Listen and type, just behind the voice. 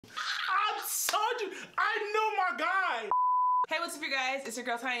told you, I know my guy. Hey, what's up you guys? It's your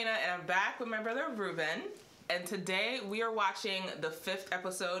girl Taina and I'm back with my brother Ruben. And today we are watching the 5th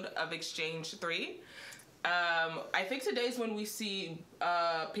episode of Exchange 3. I think today's when we see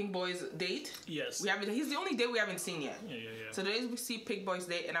Pink Boy's date. Yes. He's the only date we haven't seen yet. Yeah. So today we see Pink Boy's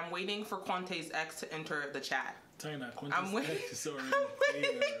date and I'm waiting for Quante's ex to enter the chat. Taina,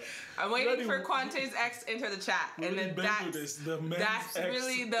 I'm waiting for Quante's ex to enter the chat, and then that's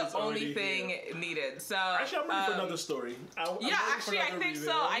really the only thing needed. So actually, I'm ready for another story. I think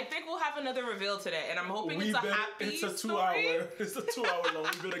so. I think we'll have another reveal today, and I'm hoping it's a happy story. It's a 2 hour long.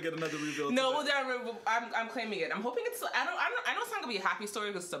 We better get another reveal. No, I'm claiming it. I'm hoping it's. I know it's not gonna be a happy story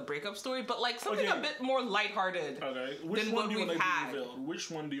because it's a breakup story, but like something a bit more lighthearted. Okay. Which one do you want to be revealed?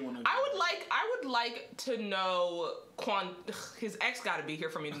 Which one do you want to? I would like to know. His ex got to be here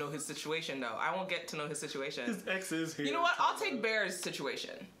for me to know his situation, though. I won't get to know his situation. His ex is here. You know what? I'll take Bear's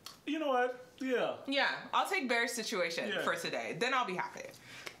situation. You know what? Yeah. Yeah, I'll take Bear's situation for today. Then I'll be happy.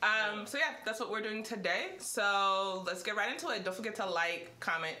 So yeah, that's what we're doing today. So let's get right into it. Don't forget to like,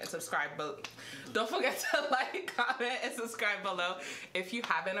 comment, and subscribe. Don't forget to like, comment, and subscribe below if you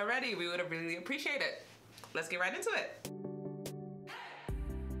haven't already. We would really appreciate it. Let's get right into it.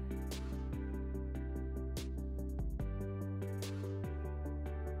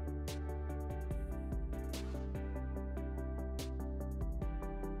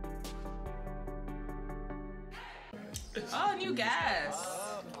 Oh, new guest.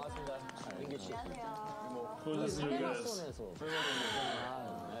 Who's this new guest?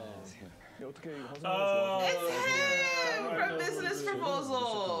 It's him from Business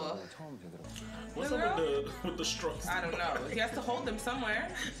Proposal. What's up with the straws? I don't know. He has to hold them somewhere.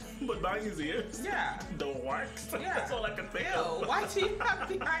 But behind his ears? Yeah. The wax? Yeah. That's all I can think of. Why do you have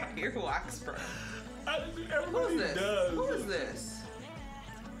behind ear wax, bro? Everybody does. Who is this?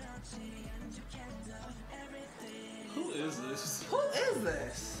 Who is this? Who is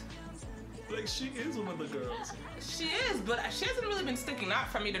this? Like, she is one of the girls. She is, but she hasn't really been sticking out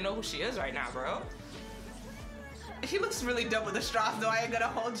for me to know who she is right now, bro. He looks really dumb with the straws, though. I ain't gonna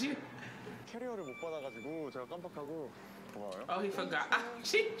hold you. Oh, he forgot.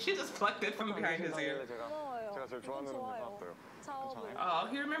 She just plucked it from behind his ear. Oh,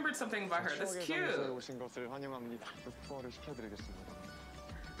 he remembered something about her. That's cute. Who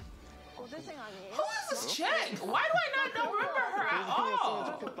is this chick? Why do I not remember her at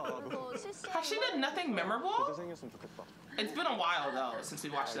all? Has she done nothing memorable? It's been a while though since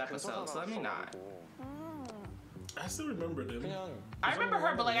we watched the episode, so let me not. I still remember them. I remember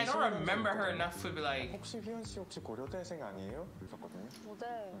her, but like I don't remember her enough to be like. 혹시 휘연 씨 혹시 고려대생 아니에요? 있었거든요. 모델.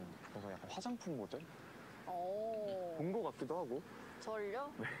 그래서 약간 화장품 모델? 오. 본 거 같기도 하고.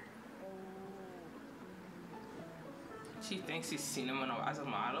 저를요? 네. She thinks he's seen him as a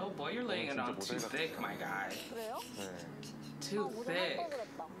model. Boy, you're laying it on too thick, my guy. 그래요? 네. Too thick.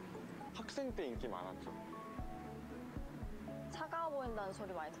 학생 때 인기 많았죠. 차가워 보인다는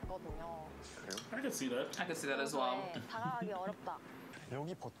소리 많이 듣거든요. 그래요? I can see that. I can see that as well. 다가가기 어렵다.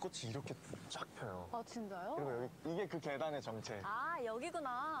 여기 벚꽃이 이렇게 쫙 펴요. 아 진짜요? 그리고 여기 이게 그 계단의 정체. 아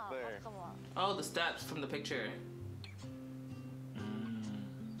여기구나. 네. 아, 잠깐만. Oh, the steps from the picture.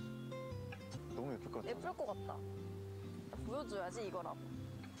 너무 예쁠 것 같아. 예쁠 것 같다. 보여줘야지 이거라고.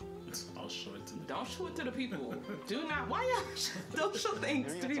 I'll show it to them. Don't show it to the people. Do not. Why y'all don't show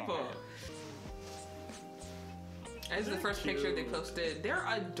things to people? This is the first picture they posted. They're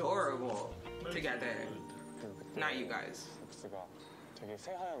adorable together. Not you guys. 되게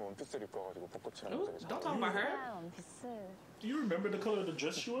새하얀 원피스를 입고 와가지고 벚꽃이랑 되게 잘. Don't talk about her. 원피스. Do you remember the color of the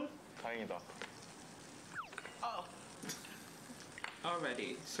dress she wore? 다행이다. Oh.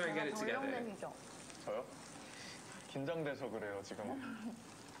 Already. Sorry, get it together. 저요? 긴장돼서 그래요 지금.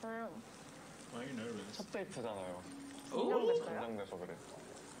 Why are you nervous? 첫 데이트잖아요. Ooh. 긴장돼서 그래.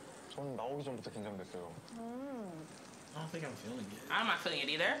 전 나오기 전부터 긴장됐어요. I don't think I'm feeling it. I'm not feeling it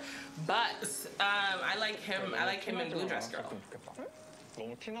either. But I like him. I like him in Blue Dress Girl.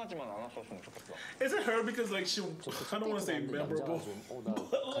 너무 티나지만 않았었으면 좋겠어. Is it her because like she? I don't want to say memorable, but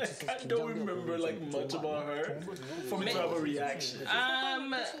like I don't remember like much about her for me to have a reaction.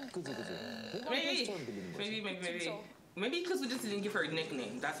 Maybe because we just didn't give her a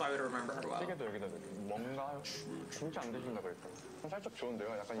nickname. That's why we don't remember her well. 시계도 여기다 뭔가 중지 안 되신다 그랬어. 살짝 좋은데요?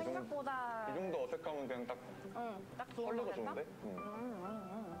 약간 생각보다. 이 정도 어색하면 그냥 딱. 딱 컬러가 좋은데?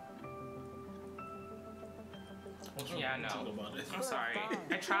 Yeah, no. I'm sorry.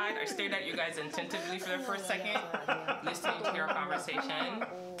 I tried. I stared at you guys attentively for the first second, listening to your conversation.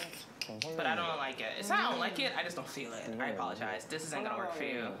 But I don't like it. It's not I don't like it, I just don't feel it. I apologize. This isn't gonna work for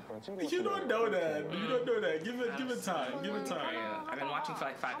you. You don't know that. You don't know that. Give it time. Give it time. I've been watching for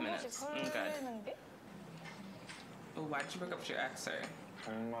like 5 minutes. I'm good. 설레는 게? Oh, why did you break up with your ex, sir?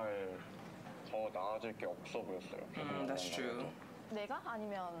 정말 더 나아질 게 없어 보였어요. That's true. 내가?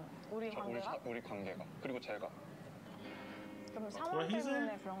 아니면 우리 관계가? 우리 관계가. 그리고 제가. 그럼 상황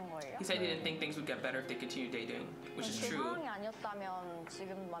때문에 그런 거예요? He said he didn't think things would get better if they continued dating, which is 그 true. 상황이 아니었다면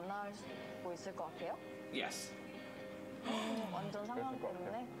지금 만날 수 있을 것 같아요? Yes. 완전 상황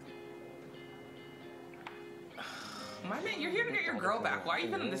때문에? My man, you're here to get your girl back. Why are you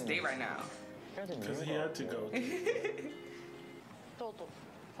even on this date right now? Because he had to go. 저도.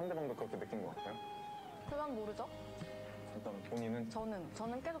 상대방도 그렇게 느낀 것 같아요. 그건 모르죠? 일단 본인은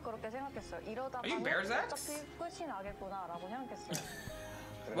저는 계속 그렇게 생각했어요. 이러다가 Are you Bear's ex? 어차피 끝이 나겠구나라고 생각했어요.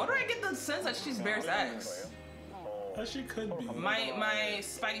 Why do I get the sense that she's Bear's ex? As she could be. My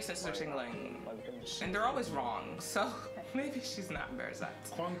spidey senses are tingling, and they're always wrong. So maybe she's not Bear's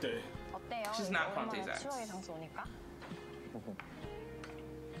ex. Kwangtae. 어때요? She's not Kwante's ex. 추억의 장소니까.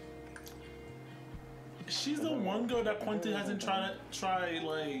 She's the one girl that Kwangtae hasn't tried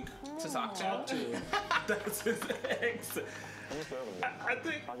like To talk talk to. to. That's his ex. I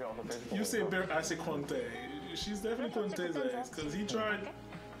think you say Bear, I say Kwangtae. She's definitely Kwangtae's ex because he tried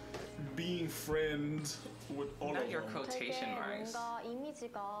being friends with all Not of your them. quotation 되게 marks. 뭔가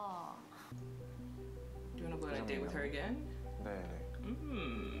이미지가 Do you want to go on a date with her again? 네.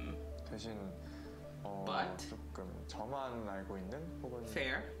 대신 But? 조금 저만 알고 있는 혹은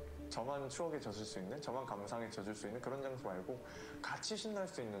Fair. 저만 추억에 젖을 수 있는, 저만 감상에 젖을 수 있는 그런 장소 말고 같이 신날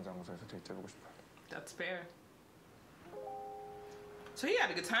수 있는 장소에서 데이트해보고 싶어요. That's fair. So he had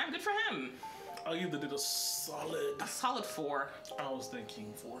a good time. Good for him. I'll give it a solid. A solid 4. I was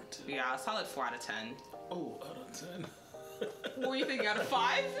thinking 4 too. Yeah, a solid 4 out of 10. Oh, out of 10. What were you thinking? Out of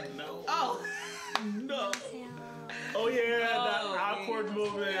 5? No. Oh. No. Oh yeah, that awkward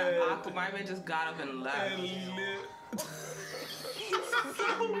moment. Yeah, awkward. My man just got up and left. And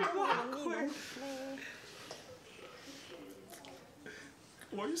Awkward.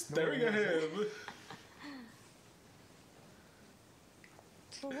 why are you staring at him?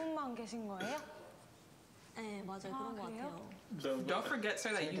 두 분만 계신 거예요? 네, 맞아요. 그런 것 그래요? 같아요. Don't forget,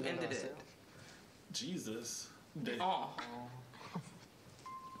 sir, that you ended it. Jesus. Oh.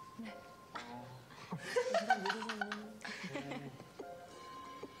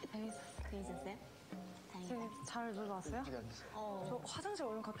 재밌었어요? 되게 잘 놀러 왔어요? 저 화장실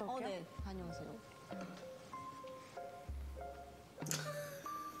얼른 갔다 올게요. 네, 다녀오세요.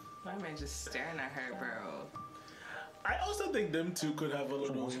 My man just staring at her, bro. I also think them two could have a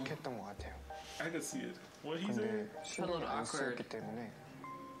좀 little. 어색했던 것 같아요. I could see it. What he 근데 said? 신경이 안 awkward. 쓰였기 때문에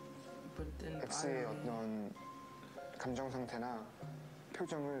But then X의 어떤 감정 상태나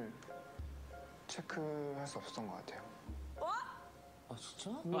표정을 체크할 수 없었던 것 같아요. 아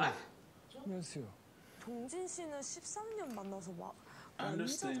진짜? What? 안녕하세요. 동진 씨는 13년 만나서 막 I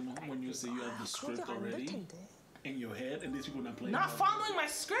understand when you say you have the script 그렇게 안 될 already 텐데. in your head and these people not playing. Not following my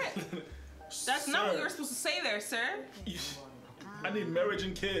script. That's not what you were supposed to say there, sir. I need marriage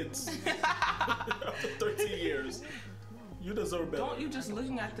and kids. After 13 years. You deserve better. Don't you just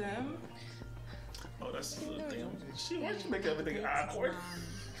looking at them? Oh, that's a little thing. She wants to make everything awkward.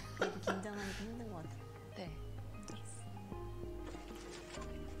 되게 긴장하니까 힘든 것 같아요. 네.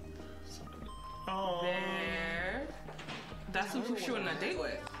 Oh, There. That's who she went on a date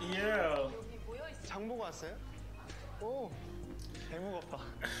with. yeah. 장 보고 왔어요? 오, 개 무겁다.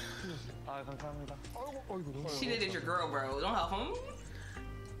 아, 감사합니다. She dated your girl, bro. Don't help him.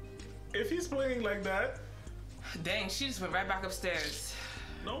 If he's playing like that, Dang, she just went right back upstairs.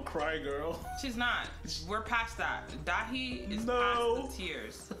 don't cry, girl. She's not. We're past that. Dahi is No. past the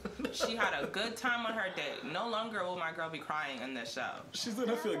tears. She had a good time on her date. No longer will my girl be crying in this show. She's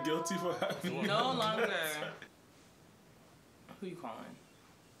gonna feel guilty for having No longer. Who you calling?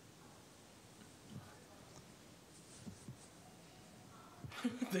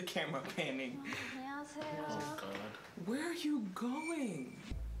 The camera panning. 안녕하세요. Oh God. Where are you going?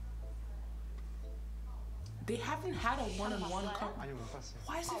 They haven't had a one-on-one 봤어요? conversation. 아니, 못 봤어요.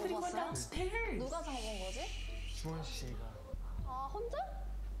 Why is everybody going 봤어요? downstairs? 누가 장 본 거지? 주원 씨가. 아, 혼자?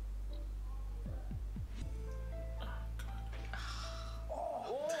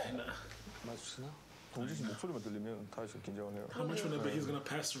 Taina. 마주치나? 동진 씨 목소리만 들리면 다시 긴장을 해요. How much would I bet he's gonna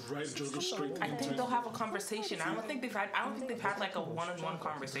pass right Jojo straight I think into they'll have a conversation. I don't think they've had like a one-on-one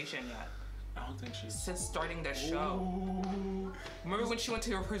conversation yet I don't think she's. since starting their show. Ooh. Remember when she went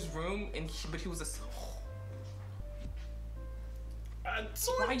to his room but he was a. I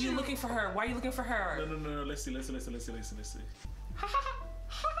told Why are you looking for her? Why are you looking for her? No. Let's see.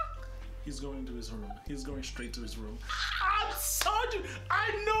 He's going to his room. He's going straight to his room. I told you. I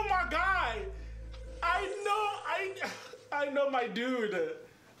know my guy. I know my dude.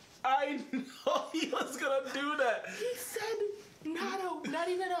 I know he was gonna do that. He said not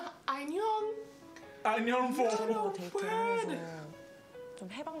even a 안녕. 안녕 for 데이트를 하면서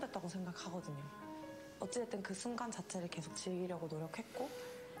좀 해방됐다고 생각하거든요. 어찌됐든 그 순간 자체를 계속 즐기려고 노력했고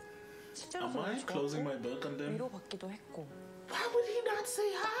실제로 Am I closing my book on them? 위로받기도 했고 Why would he not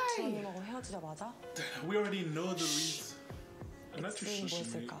say hi? 지원님하고 헤어지자마자 We already know the reason. I'm not too X는 sure.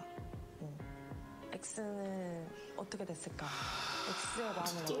 뭐였을까? X는 어떻게 됐을까? X의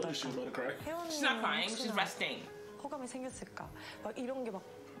마음은 Totally she's about to cry. 어떨까? She's not crying. She's resting. 호감이 생겼을까? 막 이런 게 막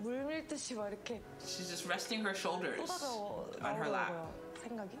물밀듯이 막 이렇게 She's just resting her shoulders 쏟아져 on her lap. 나오더라고요.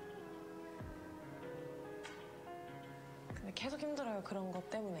 생각이. 근데 계속 힘들어요. 그런 것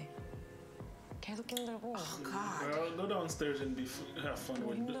때문에. 계속 힘들고. Girl, go downstairs and have fun 너무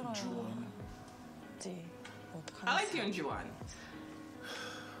with 힘들어요. Juan. 그치? 뭐 I like you and Juan.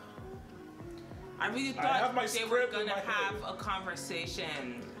 I really I have thought my they were script in gonna my have head. a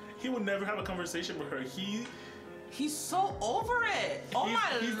conversation. He would never have a conversation with her. He's so over it. Oh my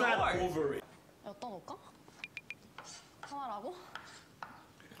he's lord. not over it. 어디다 놓을까? 하나라고?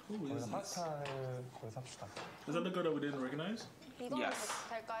 Who is 거기서 this? 파스타를 거기서 합시다. Is that the girl that we didn't recognize? 이거는 Yes.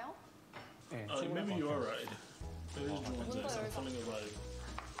 될까요? 네, Maybe you are right. Maybe it's Juan's ex. I'm feeling a vibe.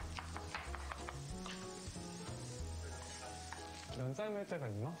 면썰밀 때가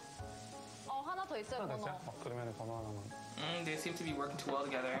있나? 하나 더 있어요, 하나 번호. 됐어요? 그러면 번호 하나만. They seem to be working too well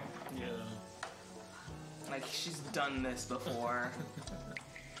together. Yeah. Like she's done this before.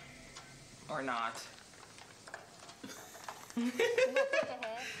 Or not.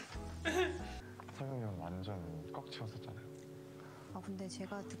 서경이 형 완전 꽉 채웠었잖아요. 아 근데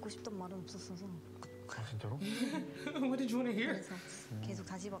제가 듣고 싶던 말은 없었어서 아 진짜로? What did you want to hear? 그래서 계속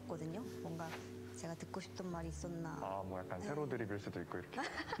다시 봤거든요. 뭔가 제가 듣고 싶던 말이 있었나. 아 뭐 약간 세로 드립일 수도 있고 이렇게.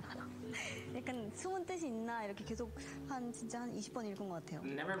 약간 숨은 뜻이 있나 이렇게 계속 진짜 한 20번 읽은 것 같아요.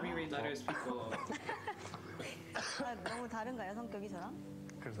 Never reread letters, people. 아, 너무 다른가요 성격이 저랑?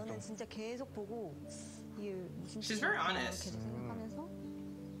 그래서 저는 좀 진짜 계속 보고 이게 무슨 She's very 뜻일까 honest. 계속 생각하면서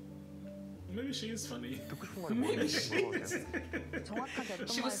Maybe she is funny. 듣고 싶은 말이 뭐였는지 물어보세요. 정확하게 어떤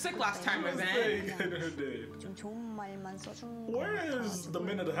She was 말 sick 듣고 last time, 있다면 Evan. Good in her day. 좀 좋은 말만 써준 거 Where is the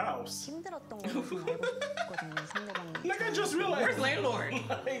man of the house? 힘들었던 거를 좀 알고 싶거든요 상대방이. Like I just realized. Where's landlord?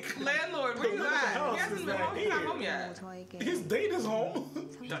 Landlord, where you at? house He hasn't is been not home. He's not here. home yet. 저에게 His date is home.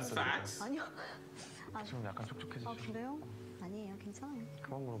 That's facts. 아니요. 지금 약간 아 촉촉해지죠. 그래요? 아니에요 괜찮아요.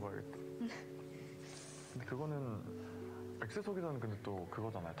 그만 물어봐야겠다. 근데 그거는 X 속에서는 근데 또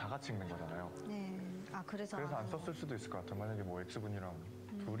그거잖아요. 다 같이 읽는 거잖아요. 네. 아 그래서 안 썼을 수도 있을 것 같아요. 만약에 뭐 X분이랑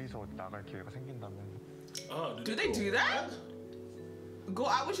둘이서 나갈 기회가 생긴다면. Oh, Do they do that? Go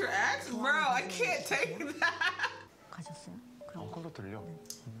out with your ex? Bro, I can't take that. 가셨어요? 그럼 콘서트 들려?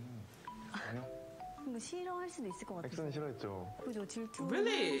 아니요. 뭐 싫어할 수도 있을 것 같아요. X는 싫어했죠. 그죠 질투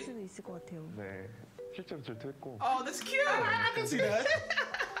Really? 할 수도 있을 것 같아요. 네. 실제로 질투했고. Oh, that's cute. I can see that.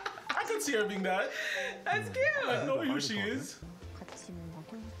 I can see her being that. That's I cute. know who she is. 같이 뭔가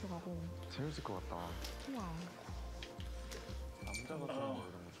콘서트 가고. 재밌을 것 같다. 우와. 남자 같은 거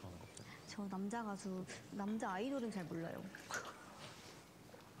이런 거 좋아하는 거 없어요? 저 남자 가수 남자 아이돌은 잘 몰라요.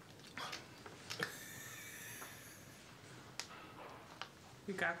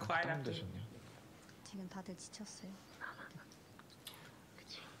 We got quiet 다운 after. 되셨네요. 지금 다들 지쳤어요.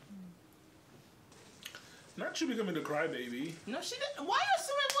 Not you becoming the crybaby. No, she didn't. Why is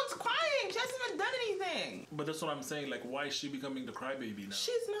everyone's crying? She hasn't even done anything. But that's what I'm saying. Like, why is she becoming the crybaby now?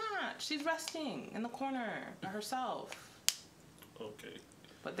 She's not. She's resting in the corner by herself. Okay.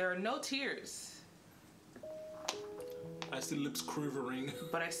 But there are no tears. I see lips quivering.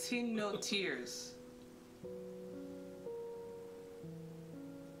 But I see no tears.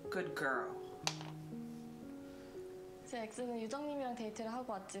 Good girl. 제 엑스는 유정님이랑 데이트를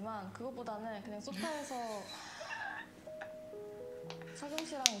하고 왔지만 그것보다는 그냥 소파에서 서경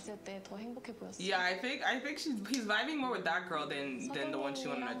씨랑 있을 때 더 행복해 보였어요. Yeah, I think he's vibing more with that girl than the one she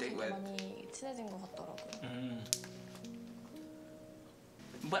went on a date with. 많이 친해진 것 같더라고요.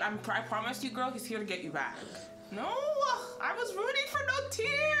 But I promise you, girl, he's here to get you back. No, I was rooting for no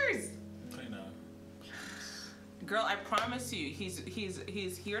tears. Taina. Girl, I promise you, he's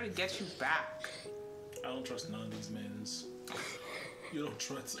here to get you back. I don't trust none of these men. You don't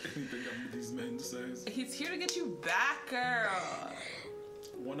trust anything that these men says. He's here to get you back, girl.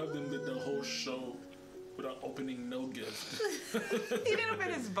 One of them did the whole show without opening no gift. He didn't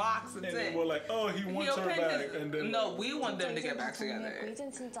open his box and And say. they were like, oh, he wants her opened back. And then no, we want them to get back together.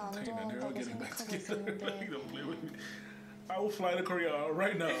 이젠 진짜 안 Taina, they're all 좋아한다고 getting back 생각하고 together. 있었는데 Don't play with me. I will fly to Korea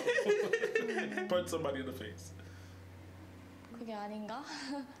right now. Punch somebody in the face. 그게 아닌가?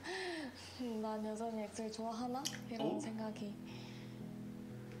 난 여전히 엑스를 좋아하나? 이런 생각이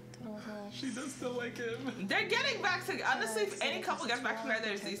들어서. She does still like him. They're getting back together. Honestly, if any couple gets back together,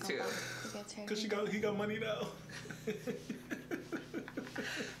 there's these two. Cause he got money now.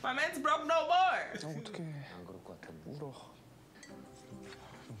 My man's broke no more. 어떻게 안 그럴 것 같아. 울어.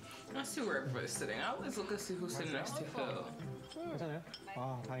 Let's see where everybody's sitting. I always look and see who's sitting next to who. 괜찮아요?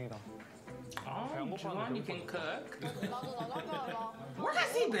 아 다행이다. Oh, Juan, you can cook. 나도 나가봐. Where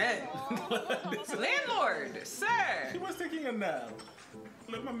has he been? Landlord, sir. He was taking a nap.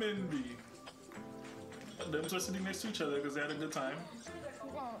 Let my men be. Them two are sitting next to each other because they had a good time.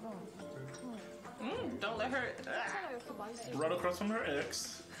 Don't let her. Right across from her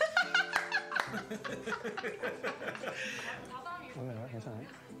ex. 괜찮아요?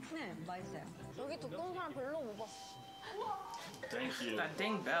 네, 맛있어요. 여기 두꺼운 사람 별로 못 봤어. Thank you. That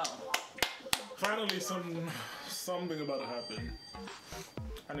dang bell. Finally, something about to happen.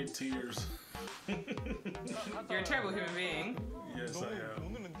 I need tears. You're a terrible human being. Yes, I am.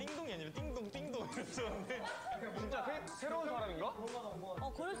 오늘은 띵동이 아니라 띵동 이랬었는데. 진짜 새로운 사람인가?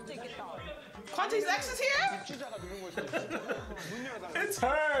 그럴 수도 있겠다. Quanti's ex is here? 취자가 누른 걸 수도 있어. 문 열어달라. It's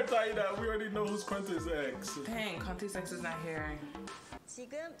her, Taina. We already know who's Quentin's ex. Dang, Quanti's ex is not here.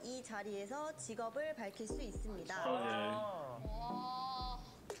 지금 이 자리에서 직업을 밝힐 수 있습니다. Okay.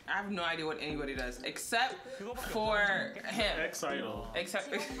 I have no idea what anybody does except for him. Ex-idol. Except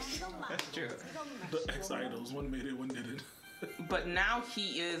that's true. The ex-idols. One made it, one didn't. But now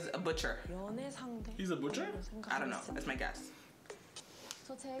he is a butcher. 연애 상대. He's a butcher? I don't know. That's my guess.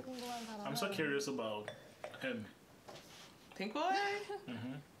 저 제일 궁금한 사람은 I'm so curious about him. Pink boy?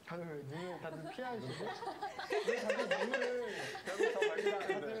 다들 눈을 피하시고 다들 눈을 결국 다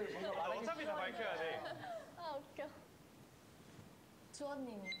밝혀야하는데 어차피 다 밝혀야 돼. 아 웃겨.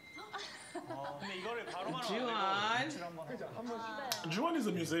 주원님이. 근데 이거를 바로 말하면 Juan. Juan is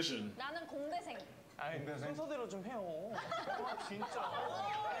a musician. 나는 공대생. 아니 순서대로 좀 해요. 진짜.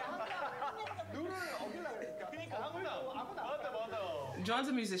 눈을 어길라 그러니까. 그러니까 맞다. Juan's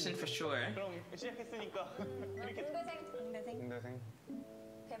a musician for sure. 그럼 시작했으니까 이렇게. 공대생.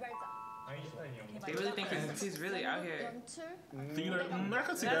 개발자. They really think he's really out here. 연출. Theater. I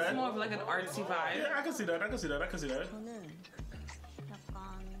can see That's that. more of like an artsy vibe. Yeah, I can see that. I can see that. I can see that. 저는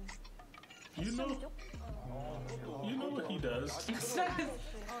약간 You know what he does. 잘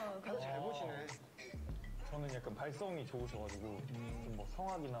보시네. 저는 약간 발성이 좋으셔가지고 좀 뭐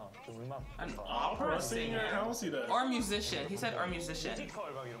성악이나 좀 음악. An Opera opera singer. I singer. don't see that. Or musician. He said or musician.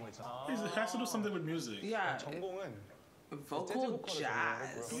 뮤지컬 막 이런 거 있잖아. It has to do something with music. Yeah. 전공은 Vocal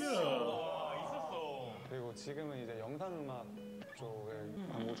jazz. Yeah. 있었어. 그리고 지금은 이제 영상음악 쪽에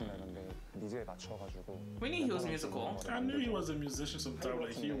광고주나 이런 데 니즈에 맞춰가지고. We knew he was musical. I knew he was a musician sometime.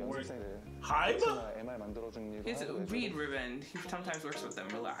 Like he worked. 연습생들 Hype? MR 만들어준 일도 He's 하고 Reed Ribbon. He sometimes works with them.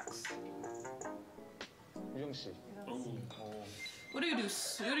 Relax. 유정 씨. What do you do?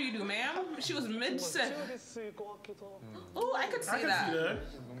 What do you do, ma'am? She was mid-set. 스튜어디스일 것 같기도. Oh, I could I see can see that. that.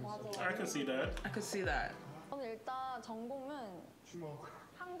 I can see that. I could see that. 저는 일단 전공은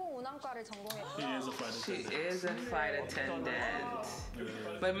항공운항과를 He 전공했고요. is a fighter. She is a flight attendant.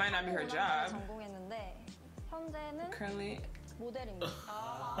 But it might not be her 항공운항과를 job. 전공했는데 현재는 Currently, 모델입니다.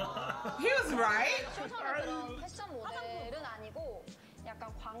 he was right. 쇼처럼 그런 패션 모델은 아니고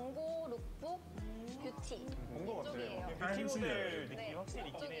약간 광고, 룩북, 뷰티 본것 같아요. I can see that. 느낌 확실히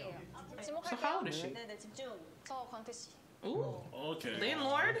있긴 해요. So how old is she? 네네 집중. 저 광태 씨. Ooh, Okay.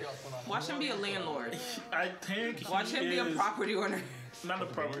 landlord. Watch him be a landlord. I think Watch he him be a is property owner. not a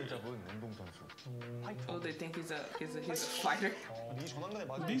property. 운동선수. Oh, they think he's a fighter. 네 전화근에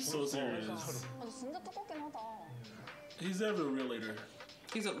맞아. He's so serious. 아, 진짜 두껍긴 하다. He's ever a real leader.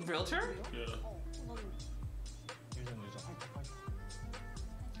 He's a realtor. Yeah.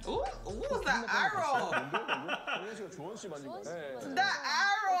 Ooh, ooh, the arrow. 정현 씨가 조원 씨 만진 거예요? 네. The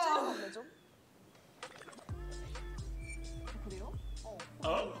arrow. 그래요?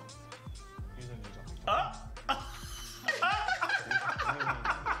 Oh.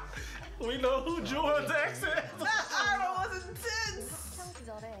 We know who Juwan's ex is. That arrow was intense. 학창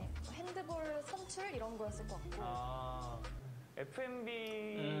시절에 핸드볼 선출 이런 거였을 것 같고. 아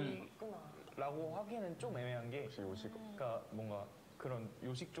F&B라고 하기에는 좀 애매한 게 요식. 그러니까 뭔가 그런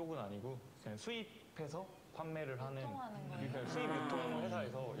요식 쪽은 아니고 그냥 수입해서 판매를 하는 유통하는 거예요. 그러니까 수입 유통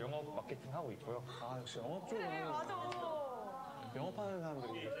회사에서 영업 마케팅 하고 있고요. 아 역시 영업 쪽은 영업하는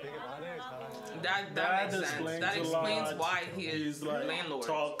사람들이 되게 말을 잘하는. That makes sense. That a explains lot. why he is He's like landlord.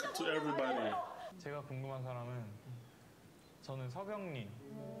 talk to everybody. 제가 궁금한 사람은 저는 서경님.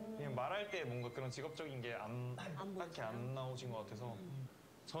 그냥 그냥 말할 때 뭔가 그런 직업적인 게 딱히 안 나오신 것 같아서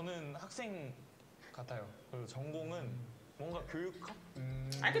저는 학생 같아요. 그래서 전공은 뭔가 교육학?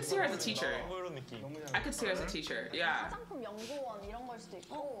 I could see her as a teacher. 뭐 이런 느낌. I could see her as a teacher. Yeah. 화장품 연구원 이런 걸 수도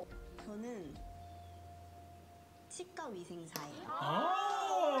있고. 저는 치과 위생사예요.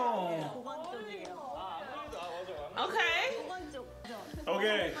 Oh. 보건 쪽이에요. Okay. 보건 쪽.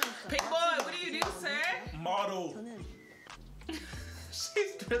 Okay. Big boy, what do you do, sir? Model. 저는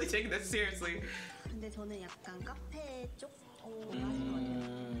She's really taking this seriously. 근데 저는 약간 카페 쪽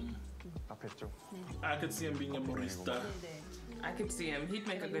하시거든요. 앞에 쪽. I could see him being a barista. 네. I could see him. He'd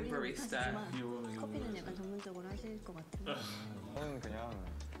make a good barista. You will. 커피는 약간 전문적으로 하실 것 같아요. 저는 그냥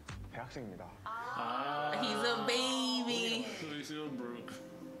대학생입니다. He's a baby. He's a broke.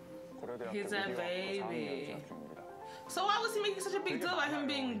 고려대학교 He's a 미디어학과 baby. 4학년 재학 중입니다. So why was he making such a big deal about him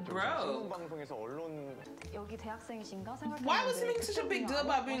being broke? 방송에서 언론 여기 대학생이신가 생각했는데 Why was he making such a big deal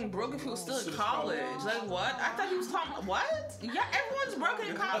about being broke if he was still in college? Like what? I thought he was talking. What? Yeah, everyone's broke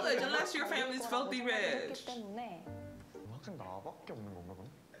in college unless your family's filthy rich. 그렇기 때문에 학생 나밖에 없는 건가 그럼?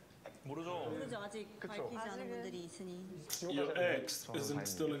 모르죠. 모르죠. 아직 밝히지 않은 분들이 있으니. Your ex isn't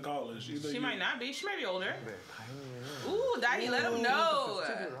still in college. Either She you- might not be. She might be older. 네, 다행히 Ooh, Daddy, let him know.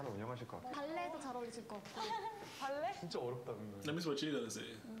 스튜디오를 하나 운영하실 것 같아요. 발레도 잘 어울리실 것 같고. 진짜 어렵다는 거예요. Let me see what you gotta say.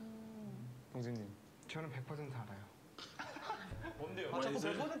 동진님. 저는 100% 알아요. 뭔데요? What is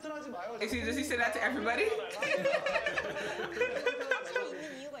it? Does he say that to everybody? 확신이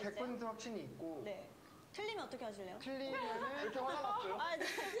있는 이유가 있어요? 100% 확신이 있고 네. 틀리면 어떻게 하실래요? 틀리면은 이렇게 화가 났어요? 아, 네.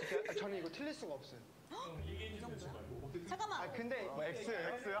 저는 이거 틀릴 수가 없어요. 잠깐만. 아 근데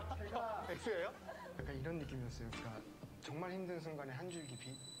X예요? X예요? 약간 이런 느낌이었어요. 그러니까 정말 힘든 순간에 한 줄기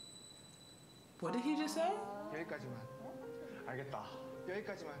빛. What did he just say? 여기까지만. 알겠다.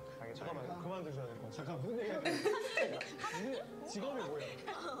 여기까지만. 잠깐만 그만 두셔야 될 것 같아요. 잠깐 무슨 얘기야? 직업이 뭐예요?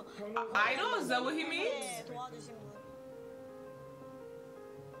 Idol? Is that what he means? 네, 도와주신 분.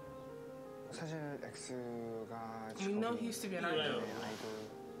 사실 X가 We know he used to be an idol. 아이돌.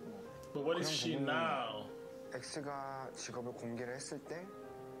 But what is she now? X가 직업을 공개를 했을 때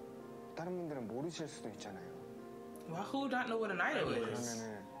다른 분들은 모르실 수도 있잖아요. Well, who would not know what an idol is?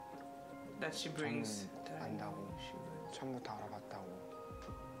 그러면은 That she brings. 안다고 처음부터 알아봤다고.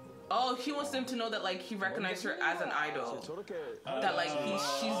 Oh, he wants them to know that like he recognized her as an idol. That like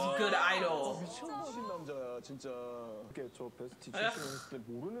she's good idol. 미친 남자야 진짜. 이렇게 저 베스트 출신했을 때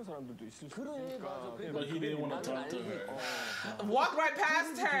모르는 사람들도 있을 수 있으니까. But he didn't want to talk to her. Walk right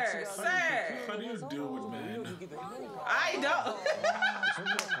past her, sir. How do you deal with men? I know.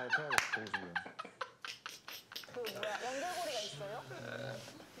 잘 패야겠다, 동진님. 그 뭐야 연결고리가 있어요?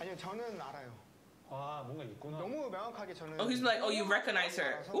 아니요, 저는 알아요. 아 뭔가 있구나. 너무 명확하게 저는. Oh, he's like, oh, you recognize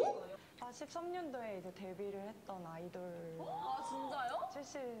her. Ooh. 13년도에 이제 데뷔를 했던 아이돌 아 진짜요?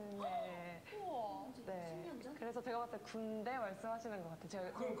 출신의 우와. 네. 그래서 제가 봤을 때 군대 말씀하시는 것 같아요.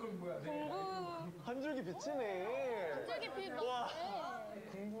 제가 그럼 뭐야? 공부 한 줄기 빛이네. 갑자기 빛 와.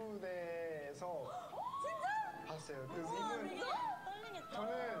 군부대에서 봤어요. 그 이분 떨리겠다.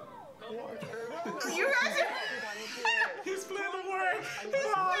 저는 와 대박. You guys are. He's playing the work.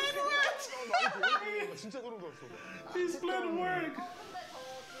 진짜 소름 돋았어. He's playing the work.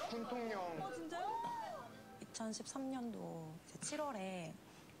 군통령. 진짜요? 2013년도 7월에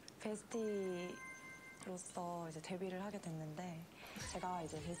베스티로서 이제 데뷔를 하게 됐는데 제가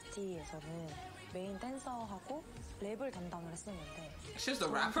이제 베스티에서는 메인 댄서하고 랩을 담당을 했었는데 She's the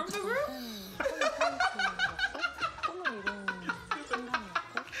rapper of the group? 꿈을 이룬 순간이었고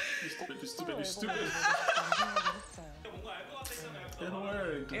You stupid, you stupid. It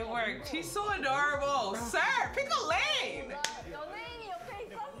worked. It worked. He's so adorable. Sir, pick a lane. 연예인이 옆에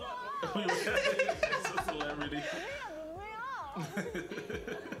있었어. It's a celebrity.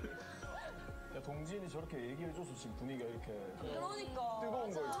 야, 동진이 저렇게 얘기해줘서 지금 분위기가 이렇게 그러니까.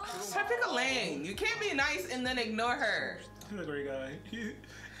 뜨거운 거예요. Sir, pick a lane. You can't be nice and then ignore her. He's a great guy.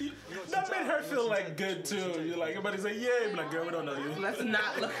 That made her feel like good too. You're like, everybody's like, yeah, you're like, girl, we don't know you. Let's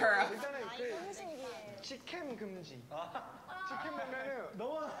not look her up. 일단은 그 직캠 금지. 직캠 보면은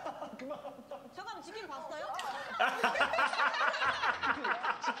너무 그만. 잠깐만, 치킨 봤어요?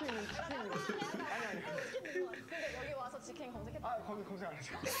 치킨. 아니. 근데 여기 와서 직행 검색했다. 아 거기 검색 안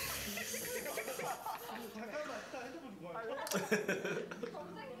했어요.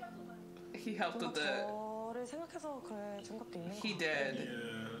 He helped with the. 저를 생각해서 그래 준 것도 있는 것 He 같아요. did.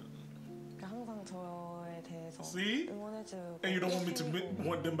 Yeah. 항상 저에 대해서 See? 응원해주고 And you don't want me to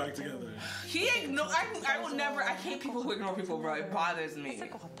want them back together. He ignore. I will never. I hate people who ignore people, bro. It bothers me. 했을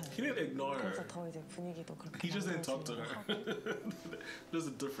것 같아요. He didn't ignore 그래서 her. 더 이제 분위기도 그렇게 He just didn't talk to her. 만들어지기도 하고 There's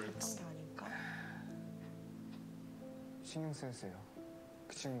a 그런 difference. 게 아닐까? 신경 쓰였어요.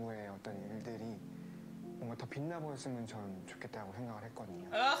 그 친구의 어떤 일들이 뭔가 더 빛나 보였으면 전 좋겠다고 생각을 했거든요.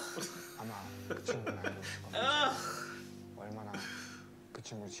 아마 그 친구는 알고 있을 겁니다. 얼마나 그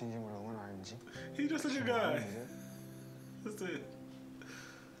친구를 진심으로 응원하는지. He's just such a guy. That's it.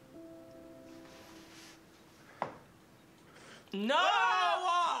 No!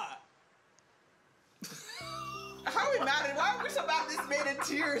 How are we mad at? Why are we so mad at this man in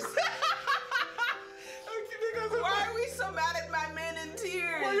tears? Why are we so mad at my man in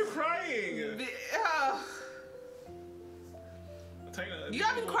tears? Why are you crying? Taina, You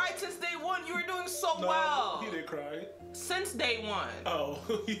haven't cried since day one. You were doing so no, well. he didn't cry. Since day one. Oh,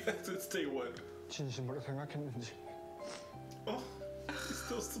 yeah, since day one. 진심으로 생각했는지. Oh, he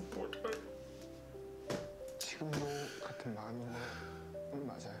still support her. 지금도 같은 마음인 건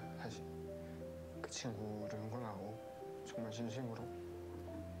맞아요, 사실. 그 친구를 응원하고 정말 진심으로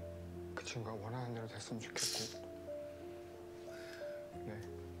그 친구가 원하는 대로 됐으면 좋겠고. 네,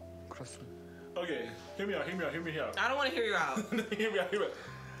 그렇습니다. Okay, hear me out. I don't want to hear you out. hear me out.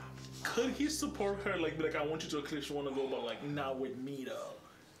 Could he support her? Like, be like, I want you to a cliff. You want to go, but like, not with me though.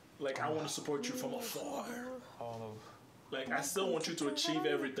 Like, I want to support you from afar. Like, I still want you to achieve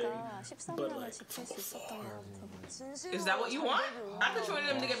everything, but like, from afar. Is that what you want? I thought you wanted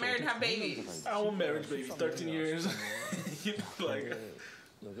them to get married and have babies. I want marriage, baby. 13 years. You know, like.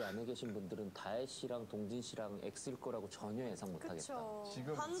 여기 안에 계신 분들은 다혜 씨랑 동진 씨랑 X일 거라고 전혀 예상 못하겠다.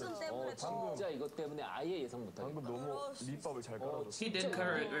 지금 방금 때문에 진짜 이것 때문에 아예 예상 못하겠다. 방금 너무 밑밥을 잘 깔아줬어. He did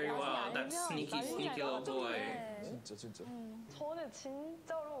cover it very well. That sneaky little boy. 진짜. 저는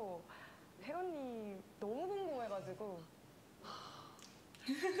진짜로 혜연이 너무 궁금해가지고.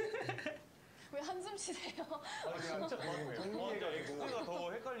 왜 한숨 쉬세요? 진짜 X가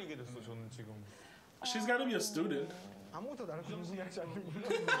더 헷갈리게 됐어 저는 지금. She's got to be a student. 아무도 나를 궁금해하지 않는구나.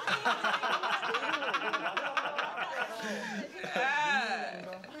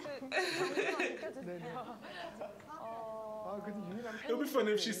 근데 유일한 It would be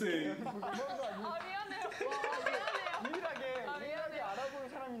funny if she said. 유일하게 알아보는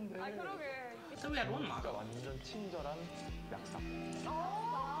사람인데. 그러게. So we had one model. 완전 친절한 약사.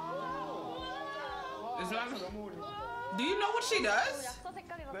 Do you know what she does? 약사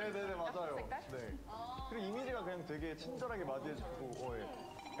색깔이라고. 네네네 맞아요. 색깔? 네. 그리고 이미지가 그냥 되게 친절하게 맞이해주고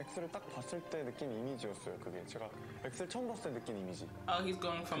X를 딱 봤을 때 느낀 이미지였어요. 그게 제가 X를 처음 봤을 때 느낀 이미지. Oh, he's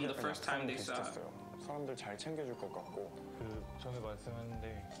going from the first time they saw. 사람들 잘 챙겨줄 것 같고. 그 전에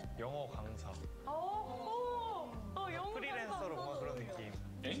말씀했는데 영어 강사. 프리랜서로 뭔가 그런 느낌.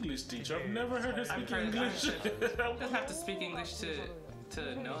 English teacher. I've never heard her speak English. Doesn't have to speak English to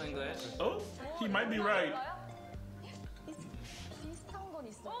know English. Oh, he might be right. 비슷한 건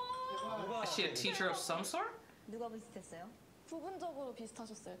있어. Is she a teacher of some sort? 누가 비슷했어요? 부분적으로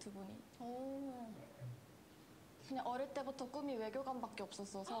비슷하셨어요, 두 분이. 그냥 어릴 때부터 꿈이 외교관밖에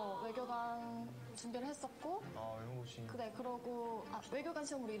없었어서 외교관 준비를 했었고. 외국인. 그래, 그러고 외교관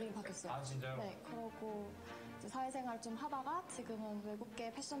시험으로 이름이 바뀌었어요. 진짜요? 네, 그러고 이제 사회생활 좀 하다가 지금은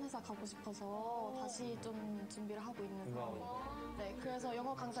외국계 패션 회사 가고 싶어서 다시 좀 준비를 하고 있는 상황이에요. 네, 그래서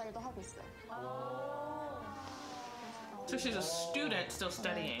영어 강사 일도 하고 있어요. So she's a student still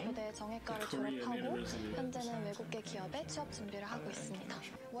studying. 교대 정외과를 졸업하고 현재는 외국계 기업에 취업 준비를 하고 있습니다.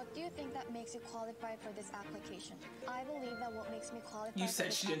 What do you think that makes you qualified for this application? I believe that what makes me qualified You for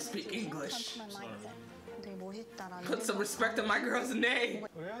said this she didn't speak application English. comes from my mindset. 되게 멋있다라는. Put some respect on my girl's name.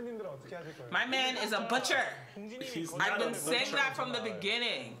 회원님들은 어떻게 하실 거예요? My man is a butcher. He's I've not a been saying butcher. that from the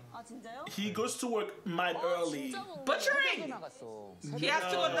beginning. 아 진짜요? He goes to work mad early. Butchering! He has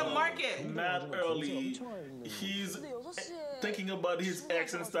to go to the market. Mad early. He's thinking about his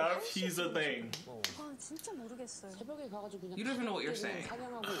ex and stuff. He's a thing. 아 진짜 모르겠어요. You don't even know what you're saying.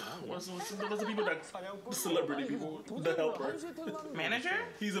 What's the people that the celebrity people, the helper? Manager?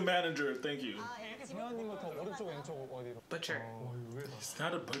 He's a manager. Thank you. 회원님은 더 오른쪽 왼쪽 어디로? Butcher. He's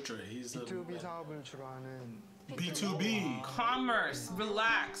not a butcher. He's a B2B 사업을 주로 하는 B2B. Commerce.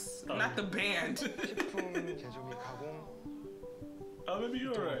 Relax. Not the band. 식품 제조기 가공 Oh, maybe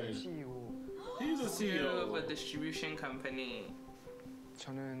you're right. CEO. He's a CEO of a CEO. distribution company.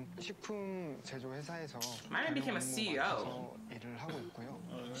 저는 식품 제조 회사에서 Mine became a CEO. 일을 하고 있고요.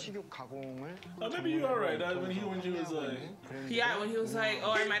 식욕 가공을 Oh, maybe you are right. That when he was like, Yeah, when he was like,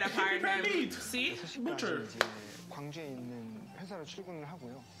 oh, I might have hired him. See? butcher. 광주에 있는 회사로 출근을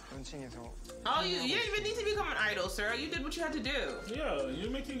하고요. 런칭에서 Oh, you didn't even need to become an idol, sir. You did what you had to do. Yeah, you're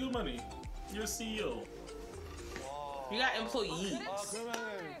making good money. You're a CEO. You got employees.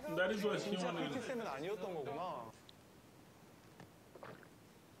 그러면은 That is what he 진짜 wanted. PT쌤은 아니었던 거구나.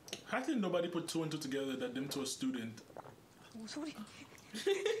 How did nobody put two and two together that them to a student? 뭐 소리?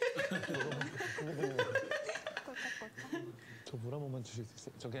 저 물 한 번만 주실 수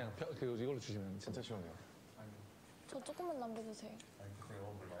있어요? 저 그냥 이걸로 주시면 진짜 시원해요. 저 조금만 남겨주세요.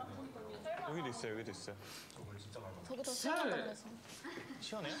 여기도 있어요, 여기도 있어요. 저기도 시원하다고 그래서.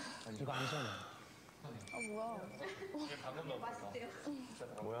 시원해요? 이거 안 시원해요. 아 뭐야?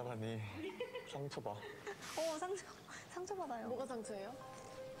 뭐야라니. 상처 봐. 상처받아요. 뭐가 상처예요?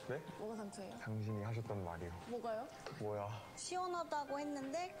 네? 뭐가 상처예요? 당신이 하셨던 말이요. 뭐가요? 뭐야. 시원하다고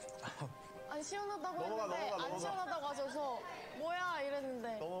했는데 아니 시원하다고 넘어가, 했는데 넘어가, 안 넘어가. 시원하다고 하셔서 뭐야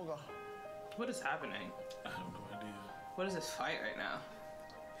이랬는데. 넘어가. What is happening? I have no idea. What is this fight right now?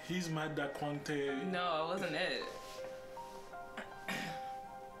 He's mad that Conte. No, it wasn't it.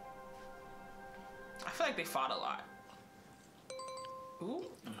 I feel like they fought a lot. Ooh.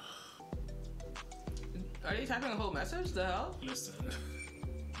 Are they typing a whole message? The hell? Listen.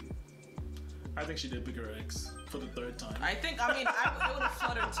 I think she did pick her ex for the third time. I would have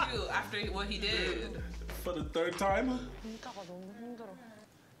fluttered too after what he did. For the third time? 문자가 너무 힘들어.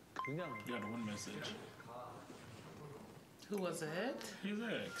 그냥 You got one message. Who was it? His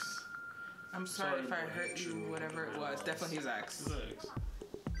ex. I'm sorry if I hurt you, whatever it was. Definitely his ex. His ex.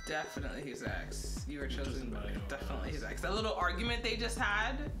 Definitely his ex. You were chosen by definitely his ex. That little argument they just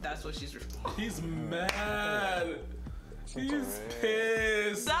had, that's what she's He's mad. He's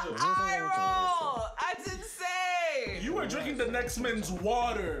pissed. The eye roll! That's insane! You were drinking the next man's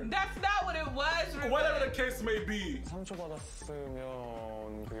water. That's not what it was, Ruben. Whatever the case may be.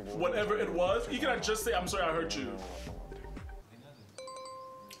 상처받았으면 그게 뭐 Whatever it was, you cannot just say, I'm sorry I hurt you.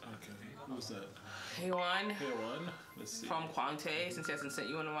 Okay, who's that? hwi-hyeon. hwi-hyeon. Let's see. From Kwangtae, since he hasn't sent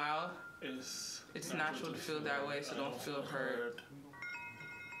you in a while. It's natural to feel that way, so don't feel hurt.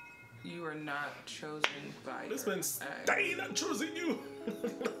 You are not chosen by This your man's ex. Taina choosing you.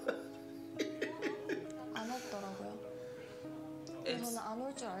 안 왔더라고요. 저는 안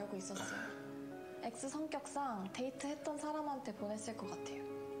올 줄 알고 있었어요. X 성격상 데이트했던 사람한테 보냈을 것 같아요.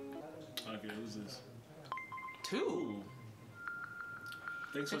 Okay, who's this? Two.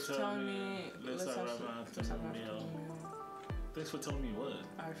 Thanks for telling me. Let's have an afternoon meal. Thanks for telling me what?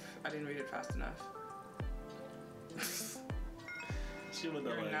 I didn't read it fast enough.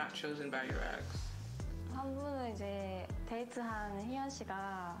 You're not chosen by your ex. 한 분은 이제 데이트한 희연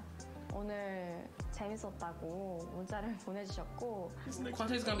씨가 오늘 재밌었다고 문자를 보내주셨고.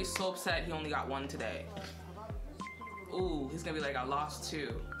 Kwangtae's gonna be so upset he only got one today. Ooh, he's gonna be like, I lost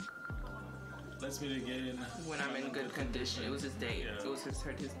two. Let's meet again. When I'm in good condition. It was his date. Yeah. It was his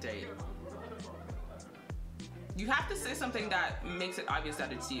date. You have to say something that makes it obvious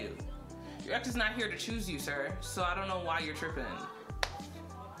that it's you. Your ex is not here to choose you, sir. So I don't know why you're tripping.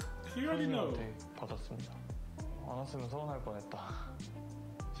 He already knows. 받았습니다. 안 왔으면 서운할 뻔했다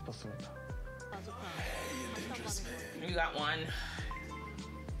싶었습니다. You got one.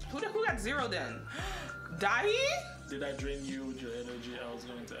 Who got zero then? Dahi? Did I drain you with your energy? I was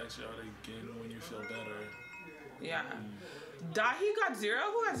going to ask you out again when you feel better. Yeah. Dahi got zero?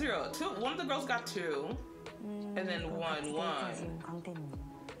 Who got zero? Two. One of the girls got two. And then one.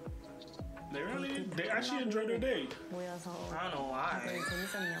 They actually enjoyed their date. I don't know why.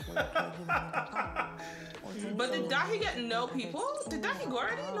 But did Dahi get no people? Did Dahi go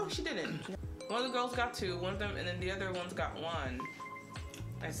already? No, she didn't. One of the girls got two, one of them, and then the other ones got one.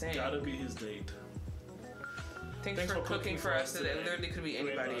 I think. Gotta be his date. Thanks for cooking for us today. Literally could be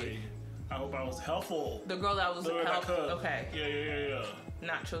anybody. I hope I was helpful. The girl that was helpful. Okay. Yeah.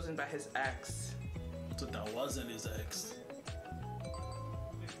 Not chosen by his ex. So that wasn't his ex.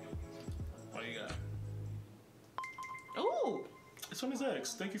 What you got? Ooh! It's from his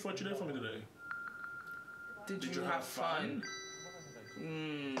ex. Thank you for what you did for me today. Did you have fun?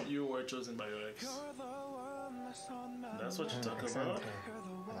 You were chosen by your ex. That's what you're talking about?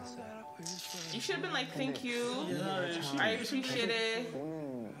 You should have been like, thank you. Yeah, I appreciate it.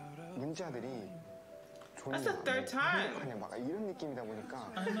 오는 문자들이 That's the third time. 그냥 막 이런 느낌이다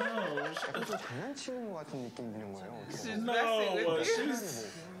보니까 I know. 약간 좀 장난치는 것 같은 느낌이 드는 거예요. No,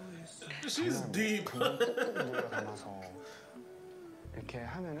 she's deep. 꾹꾹 눌러 담아서 이렇게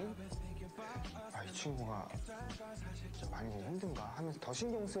하면은 이 친구가 많이 힘든가 하면서 더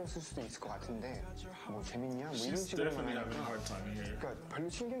신경 쓰였을 수도 있을 것 같은데 뭐 재밌냐 뭐 이런 식으로만 하니까 그러니까 별로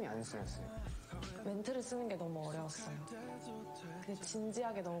신경이 안 쓰였어요. 멘트를 쓰는 게 너무 어려웠어요. 근데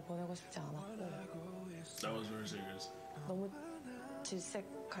진지하게 너무 보내고 싶지 않았고 That was very serious. 너무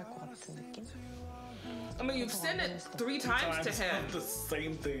질색할 것 같은 느낌? I mean, you've sent it 3 times to him. The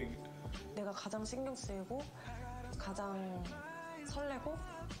same thing. 내가 가장 신경 쓰이고 가장 설레고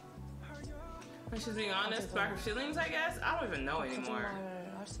When she's being honest about her feelings, I guess. I don't even know anymore.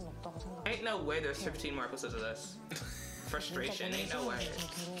 거짓말할 수는 없다고 생각. Ain't no way there's 15 more episodes of this. Frustration, ain't no way.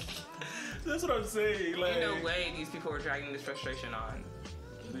 That's what I'm saying. Like, ain't no way these people were dragging this frustration on.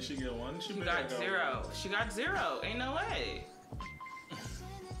 Did she get one? She got zero. She got zero. Ain't no way.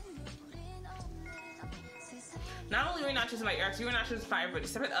 Not only are you not choosing my ex, you were not choosing by everybody.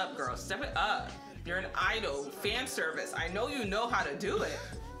 Step it up, girl. Step it up. You're an idol. Fan service. I know you know how to do it.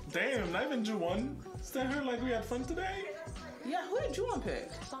 Damn, not even Ju-won. Is that her like we had fun today? Yeah, who did Ju-won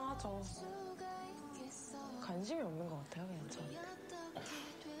pick? 속상하죠. 관심이 없는 것 같아요, 그냥 저한테.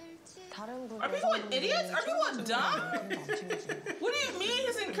 다른 분들. Are people idiots? Are people dumb? What do you mean he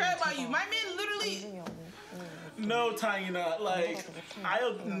doesn't care about you? My man literally. No, Taina. Like,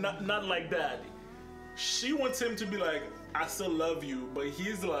 not like that. She wants him to be like, I still love you, but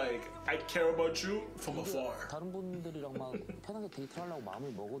he's like, I care about you from afar. 다른 분들이랑 막 편하게 데이트하려고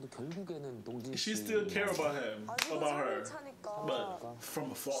마음을 먹어도 결국에는 동진 씨. She still care about him, about her, but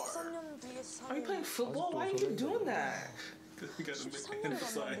from afar. Are you playing football? Why are you doing that? You gotta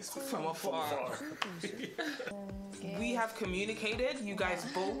emphasize from afar. We have communicated. You guys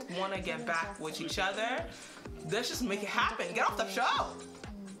both want to get back with each other. Let's just make it happen. Get off the show.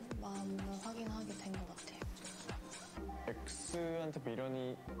 X한테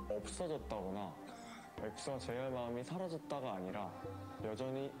미련이 없어졌다거나 X와 제 마음이 사라졌다가 아니라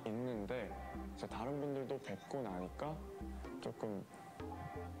여전히 있는데 이제 다른 분들도 뵙고 나니까 조금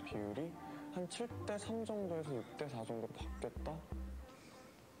비율이 한 7대 3 정도에서 6대 4 정도로 바뀌었다?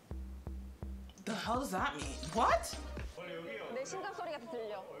 The hell does that mean? What? 내 심장 소리가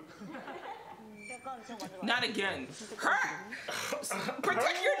들려. Not again. Her.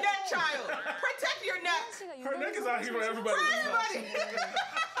 Protect your neck, child. Protect your neck. Her neck is out here for everybody.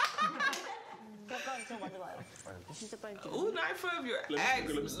 Ooh, not in front of your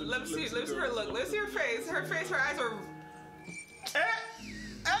ex. Let me see her look. Let's see her face. Her face, her eyes are.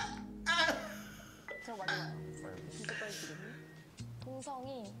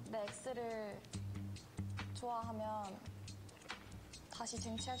 동성이 내 X를 좋아하면 다시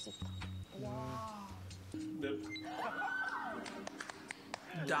쟁취할 수 있다. 와.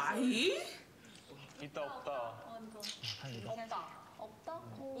 다희? 있다 없다. 없다?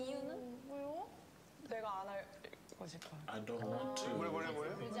 이유는? 왜요? 내가 안 하고 싶어. I don't want to. 뭐래?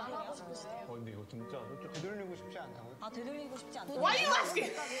 이제 안 하고 싶으시대요. 근데 이거 진짜 되돌리고 싶지 않다고요? 아, 되돌리고 싶지 않다. Why are you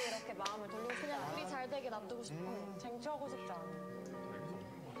asking? 이렇게 마음을 돌리고 그냥 우리 잘 되게 놔두고 싶어. 쟁취하고 싶지 않아.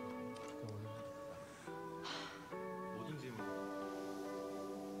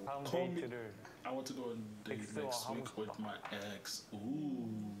 다음 Call me. 데이트를 I want to go on a date next week with my ex.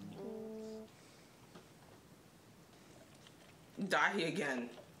 Ooh. Dahi again.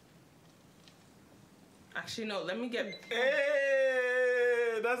 Actually, no. Let me get.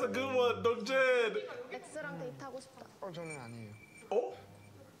 Hey, that's a good one, 동진. X랑 데이트하고 싶다. 저는 아니에요. 어?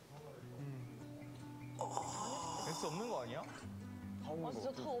 X 없는 거 아니야? 아,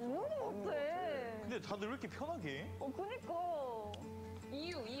 진짜 다 없는 것 같아. 근데 다들 왜 이렇게 편하게 해? 그니까.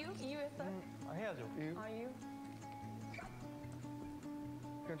 이유 했어요? 해야죠. 이유?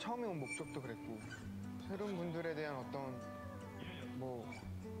 그냥 처음에 온 목적도 그랬고 새로운 분들에 대한 어떤 뭐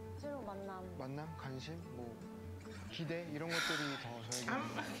새로운 만남, 관심, 뭐 기대 이런 것들이 더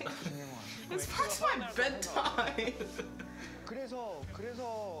저에게 중요한 것 같아요. It's past my bedtime.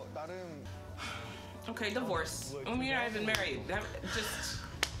 그래서 나름. Okay, divorce. We're not even married. That just.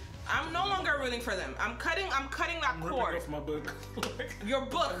 I'm no longer rooting for them. I'm cutting that cord. Off my book. Your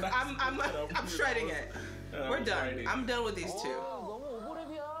book. I'm shredding it. We're done. I'm done with these two. 너무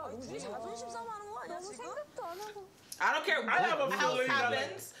오버랩이야. 우리 자존심 싸움하는 거 아니야, 지금? 생각도 안 하고. I don't care what else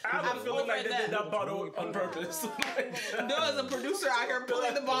happens. I have a feeling like they did that bottle on purpose. There was a producer out here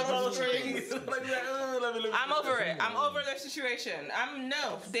pulling the bottle strings. I'm over it. I'm over their situation.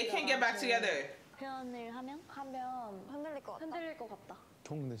 No, they can't get back together. 표현을 하면 흔들릴 것 같다. 흔들릴 것 같다.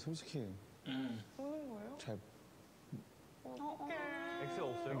 전 근데 솔직히 오는 거예요? 잘 X가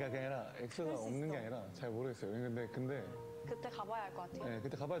없어요? 그러니까 그게 아니라 X가 없는 게 아니라 잘 모르겠어요. 근데 그때 가봐야 할 것 같아요. 네,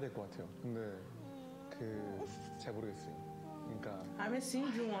 그때 가봐야 될 것 같아요. 근데 잘 모르겠어요. 그러니까 I haven't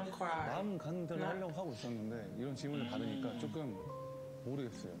seen Ju-won cry. 마음 가는 대로 하려고 하고 있었는데 이런 질문을 받으니까 조금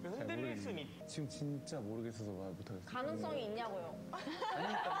모르겠어요. 잘 모르겠어요. 지금 진짜 모르겠어서 말 못하겠어요. 가능성이 있냐고요.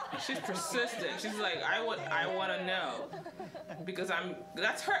 She's persistent. She's like, I want to know because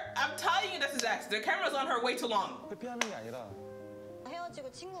that's her. I'm telling you, that's his ex. The camera's on her way too long. 회피하는 게 아니라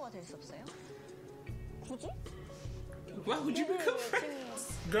헤어지고 친구가 될 수 없어요? 굳이? Why would you become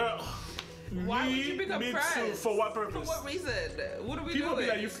friends? Girl. Why would you become me friends? too. For what purpose? For what reason? What are we People doing?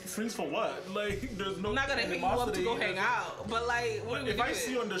 be like, you friends for what? Like, there's no. I'm not gonna hit you up to go hang out, but like, what are we If doing? I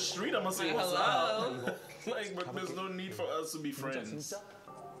see you on the street, I'm gonna say, Like, what's hello? up? Like, but there's no need for us to be friends.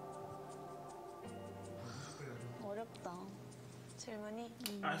 어렵다. 질문이.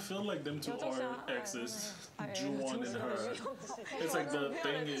 I feel like them two are exes. Ju-won and her. It's like the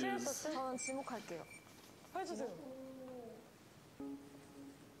thing is. 저는 지목할게요. 해주세요.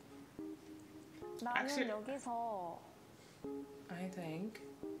 나는 Actually- 여기서 I think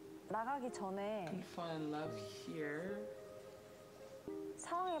나가기 전에 I fall in love here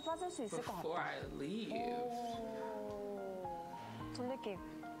사랑에 빠질 수 있을 것 before 같아. I leave. 돌릴게요.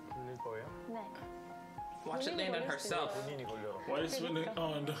 돌릴 거예요? 네. Watch it land on herself. 본인이 걸려라. Why is spinning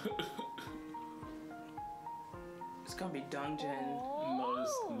on? It's gonna be Dongjin. No,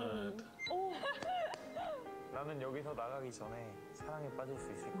 it's not. 나는 여기서 나가기 전에 사랑에 빠질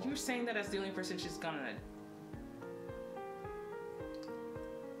수 있을 거. You're saying that as the only person she's gonna.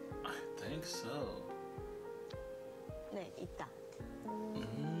 I think so. 네, 있다.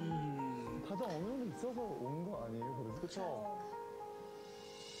 다들 어느 정도 있어서 온 거 아니에요? 그래서 그쵸?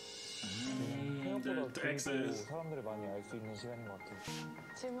 생각보다 The exes. 사람들이 많이 알 수 있는 시간인 것 같아요.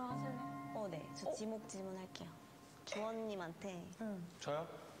 질문하실래요? 네. 저 지목 질문할게요. 주원님한테 저요?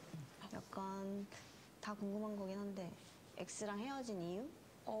 약간 다 궁금한 거긴 한데 X랑 헤어진 이유?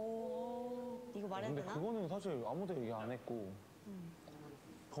 이거 말해도 근데 되나? 그거는 사실 아무도 얘기 안 했고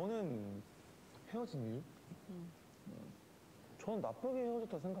저는 헤어진 이유? 저는 나쁘게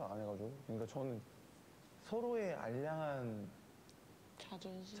헤어졌다 생각 안 해가지고 그러니까 저는 서로의 알량한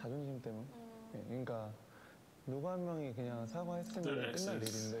자존심 때문에 네, 그러니까 누구 한 명이 그냥 사과했으면 끝날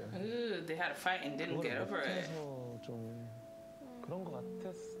일인데 Ooh, they had a fight and didn't get over it. 그래서 좀 그런 것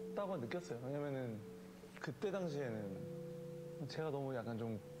같았다고 느꼈어요. 왜냐면은 그때 당시에는 제가 너무 약간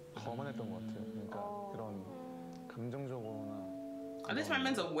좀 거만했던 것 같아요. 그러니까 그런 감정적으로나 At least my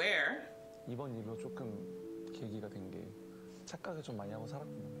man's aware. 이번 일로 조금 계기가 된 게 착각을 좀 많이 하고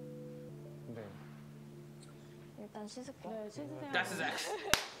살았구나. 근데 일단 씻을게요. 네, 씻으세요. That's his ex.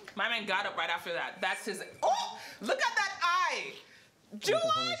 My man got up right after that. That's his. Oh, look at that eye. 저는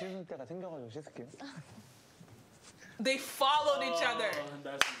Ju-won. 씻을 때가 생겨가지고 씻을게요. They followed each other.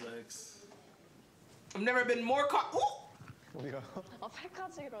 That's his ex. I've never been more caught. 우리가 아,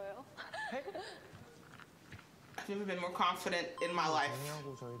 패까지 길어요? I've never been more confident in my life.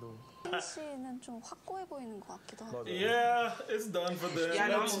 하고 저희도 씨는 좀 확고해 보이는 것 같기도 하고. Yeah, it's done for them. Yeah,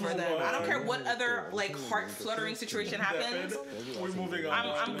 no, Let's for move them. I don't on. care what other like heart fluttering situation happens. We're moving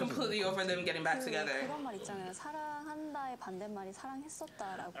on. I'm completely over them getting back together. 그런 말 있잖아요. 사랑한다의 반대말이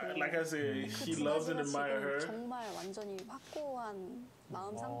사랑했었다라고. Like I said, he loves and admires her. 정말 완전히 확고한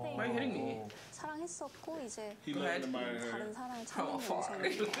마음 상태인 Why are you hitting me? 거고 사랑했었고 이제 He loves and admires her. 다른 사랑을 Oh, 찾는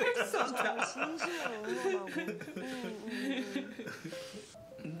sorry. 여성을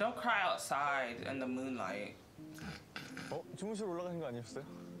Don't cry outside in the moonlight. 주무실 올라가신 거 아니었어요?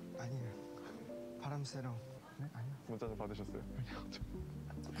 아니에요. 바람 쐬러. 네? 아니요. 문자 좀 받으셨어요?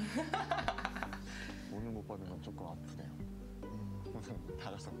 오늘 못 받은 건 조금 아프네요. 무슨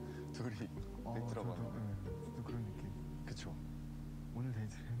나가서 둘이 데이트라고 저도, 하는데. 네, 그런 느낌. 그쵸. 오늘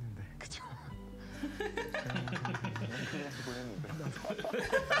데이트를 했는데. 그쵸. 그냥 보냈는데.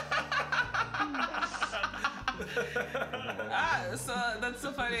 Ah, so that's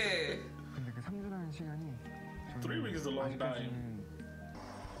so funny. 근데 그 3주라는 시간이 3 weeks is a long time.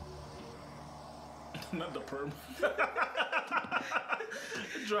 Not the perm.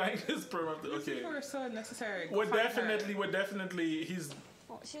 Drying his perm after. These Okay. people are so unnecessary. Go We're find her. definitely. He's.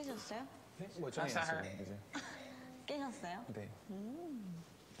 싫으셨어요? 뭐 That's not her. 이제. 깨셨어요? 네.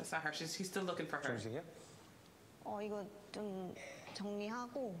 That's not her. He's still looking for her. 주무식이야? 이거 좀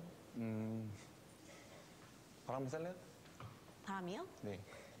정리하고 바람 한번 쐴래요? 바람이요? 네.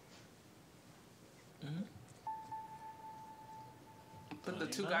 But the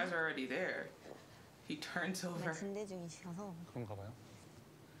two guys are already there. He turns 네, over. 군대 중이셔서. 그런가 봐요.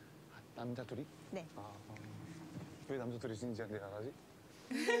 남자 둘이? 네. 왜 남자 둘이 진지한데 안 하지?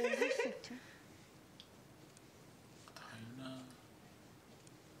 할수 있죠. Taina.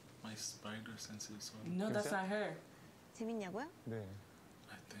 My spider senses one. No, that's not her. 재밌냐고요? 네.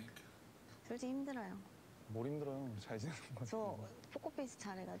 I think. 솔직히 힘들어요. 뭘 힘들어요. 잘 지내는 거 저 포커페이스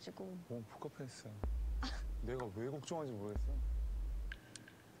잘해가지고. 뭐 포커페이스. 내가 왜 걱정하는지 모르겠어.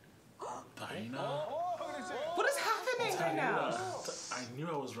 Taina. What is happening right now? I knew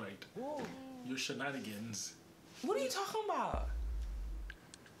I was right. Your shenanigans. What are you talking about?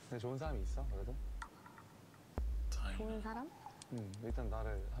 근데 좋은 사람이 있어 그래도? 좋은 사람? 일단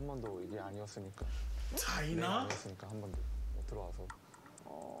나를 한 번도 이게 아니었으니까. Taina? 아니었으니까 한 번도 못 들어와서.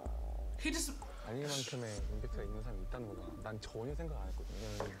 He just. 아니만큼의 임팩트가 있는 사람이 있다는 거잖아. 난 전혀 생각 안 했거든.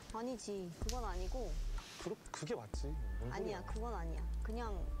 아니지. 그건 아니고. 그게 맞지. 뭔 아니야. 소리야. 그건 아니야.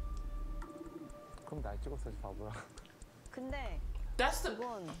 그냥. 그럼 날 찍었어야지 바보야. 근데. That's the.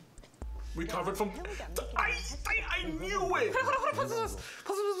 그건 recovered from. I knew it.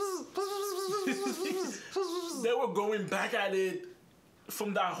 They were going back at it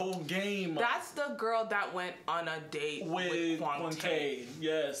from that whole game. That's the girl that went on a date with Kwang Tae.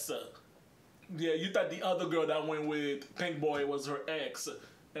 Yes. Yeah, you thought the other girl that went with Pink Boy was her ex.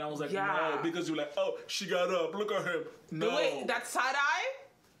 And I was like, no, because you're like, oh, she got up. Look at him. No. Wait, that's side eye?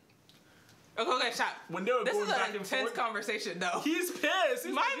 Okay, stop. When they were this going is back an and intense forth, conversation, though. He's pissed.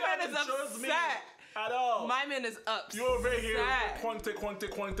 My man is upset. At all. My man is upset. You're over here. Kwang.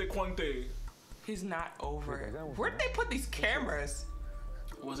 He's not over it. Where'd they put these cameras?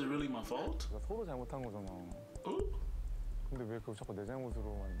 Was it really my fault? 서로 잘못한 거잖아. 근데 왜 그걸 자꾸 내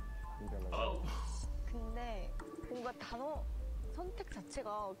잘못으로만 얘기하려고? 근데 뭔가 단어 선택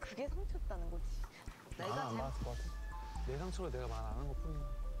자체가 그게 상처였다는 거지. 내가 안 맞을 것 같아. 내 상처로 내가 말 안 하는 것뿐이야.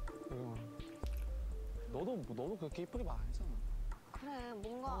 너도 그렇게 이쁘게 말 안 했잖아. 그래,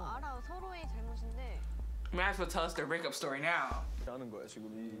 뭔가 알아. 서로의 잘못인데. Might as well tell us their breakup story now. 라는 거야 지금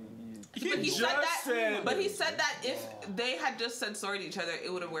But he said that if they had just said sorry to each other,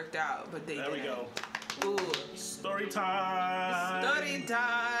 it would have worked out. But they didn't. There we go. Ooh. Story time. Story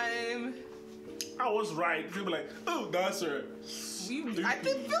time. I was right. People like, oh, that's her. I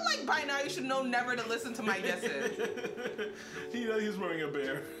feel like by now you should know never to listen to my guesses. He's wearing a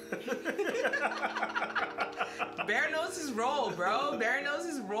bear. Bear knows his role, bro. Bear knows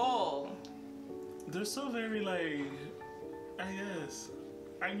his role. They're so very like, I guess.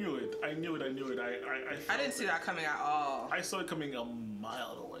 I knew it. I didn't see that coming at all. I saw it coming a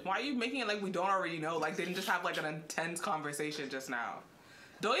mile away. Why are you making it like we don't already know? Like they didn't just have like an intense conversation just now.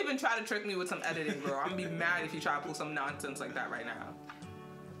 Don't even try to trick me with some editing, bro. I'm gonna be mad if you try to pull some nonsense like that right now.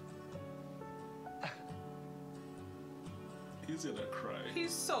 He's gonna cry.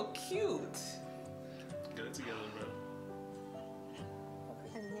 He's so cute. Get it together, bro.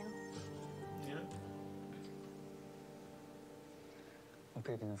 Yeah.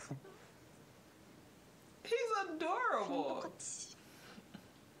 어떻게 지냈어? He's adorable.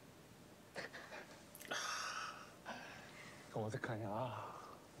 어색하냐?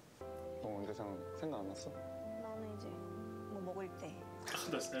 너 언제 생각 안 났어? 나는 이제 뭐 먹을 때.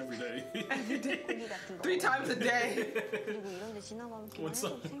 That's every day. 고기 같은 거. 3 times a day. 그리고 이런 데 지나가면 해도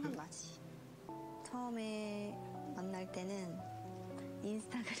생각나지. 처음에 만날 때는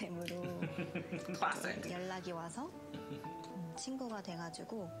인스타그램으로 연락이 와서 친구가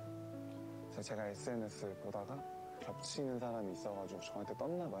돼가지고 제가 SNS 보다가 겹치는 사람이 있어가지고 저한테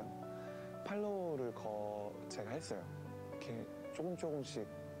떴나 봐요. 팔로우를 제가 했어요. 이렇게 조금씩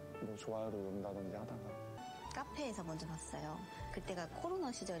뭐 좋아요를 누른다든지 하다가 카페에서 먼저 봤어요. 그때가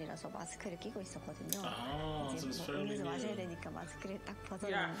코로나 시절이라서 마스크를 끼고 있었거든요. 이제 뭐 음료수 마셔야 되니까 마스크를 딱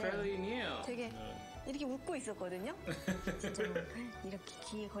Yeah, fairly 벗었는데 new. 되게 이렇게 웃고 있었거든요. 진짜 이렇게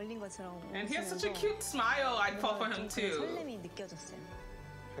귀에 걸린 것처럼 And he has such a cute smile. I'd fall for him too. 설렘이 느껴졌어요.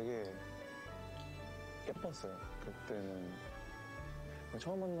 되게 예뻤어요. 그때는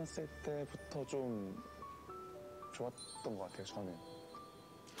처음 만났을 때부터 좀 좋았던 것 같아요. 저는.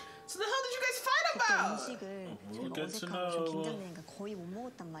 So the hell did you guys fight about? 음식을 좀 어색하고 좀 긴장되니까 거의 못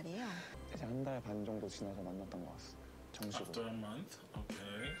먹었단 말이에요. 이제 한 달 반 정도 지나서 만났던 것 같아요. 정식으로. After a month,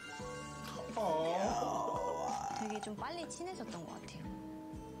 okay. 되게 좀 빨리 친해졌던 것 같아요.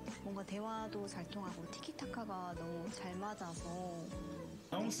 뭔가 대화도 잘 통하고 티키타카가 너무 잘 맞아서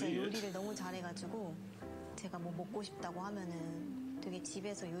요리를 너무 잘해가지고 제가 뭐 먹고 싶다고 하면은 되게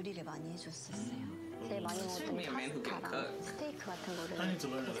집에서 요리를 많이 해줬었어요. 제일 많이 먹었던 게 파스타랑 스테이크 같은 거를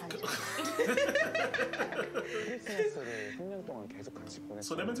되게 크리스마스를 3년 동안 계속 같이 보냈어요.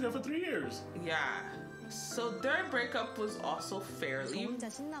 So they've been together for 3 years. Yeah. So their breakup was also fairly. 혼자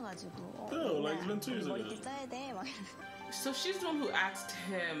신나가지고 like it's been 2 years ago. 머리띠 짜야 돼 막. So she's the one who asked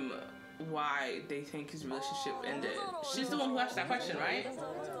him why they think his relationship ended. She's the one who asked that question, right?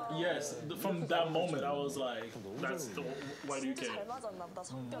 Yes. From that moment, I was like, "That's the. Why do you care?" 잘 맞았나 보다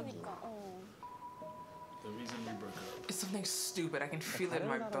성격이니까. The reason we broke up. It's something stupid. I can feel it in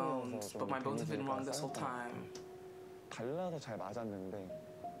my bones, but my bones have been wrong this whole time. 달라서 잘 맞았는데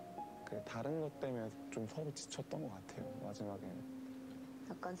그 다른 것 때문에 좀 서로 지쳤던 것 같아요. 마지막에는.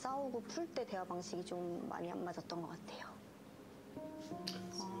 약간 싸우고 풀 때 대화 방식이 좀 많이 안 맞았던 것 같아요.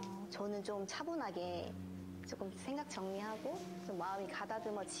 저는 좀 차분하게 조금 생각 정리하고 좀 마음이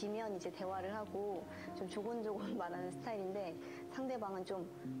가다듬어지면 이제 대화를 하고 좀 조곤조곤 말하는 스타일인데 상대방은 좀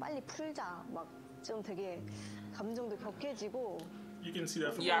빨리 풀자 막 좀 되게 감정도 격해지고. You can see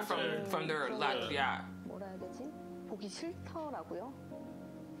that from their like yeah. 뭐라 해야 되지? 보기 싫더라고요.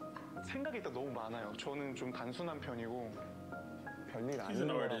 생각이 일단 너무 많아요. 저는 좀 단순한 편이고 별일 아닌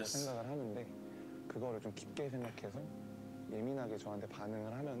거라고 생각을 하는데 그거를 좀 깊게 생각해서 예민하게 저한테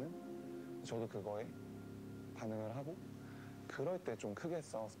반응을 하면은 저도 그거에 반응을 하고 그럴 때 좀 크게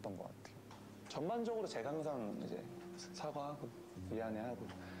싸웠던 것 같아요. 전반적으로 제가 항상 이제 사과하고 미안해하고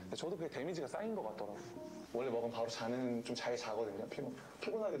근데 저도 그게 데미지가 쌓인 것 같더라고요. 원래 먹으면 바로 자는 좀 잘 자거든요.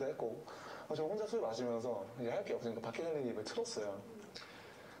 피곤하기도 했고 저 혼자 술 마시면서 이제 할 게 없으니까 밖에 달리는 입을 틀었어요.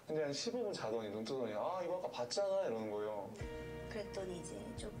 근데 한 15분 자더니 눈 뜨더니 아 이거 아까 봤잖아 이러는 거예요. 그랬더니 이제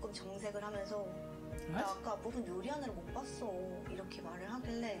조금 정색을 하면서 나 아까 앞부분 요리하느라 못 봤어 이렇게 말을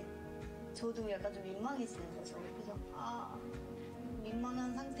하길래 저도 약간 좀 민망해지는 거죠. 그래서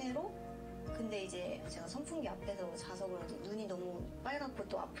민망한 상태로 근데 이제 제가 선풍기 앞에서 자서 그런지 눈이 너무 빨갛고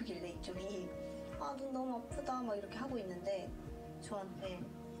또 아프길래 이쪽이 눈 너무 아프다 막 이렇게 하고 있는데 저한테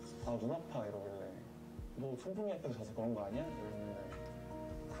눈 아파 이러길래 너 선풍기 앞에서 자서 그런 거 아니야? 이러는데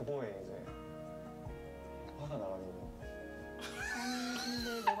그거에 이제 화가 나가지고 아니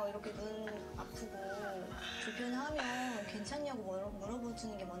근데 내가 이렇게 눈 아프고 불편하면 괜찮냐고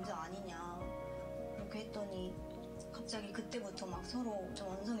물어보는 게 먼저 아니냐 이렇게 했더니 갑자기 그때부터 막 서로 좀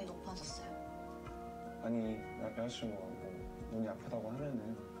언성이 높아졌어요. 아니 여자친구가 뭐 눈이 아프다고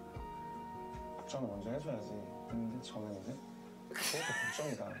하면은 걱정을 먼저 해줘야지. 근데 저는 이제 그것도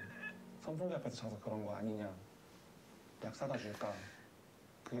걱정이다. 선풍기 앞에서 자서 그런 거 아니냐. 약 사다 줄까.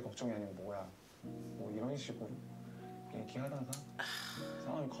 그게 걱정이 아니면 뭐야. 뭐 이런 식으로 얘기하다가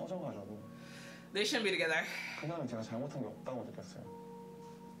상황이 커져가지고 They shouldn't be together. 그날은 제가 잘못한 게 없다고 느꼈어요.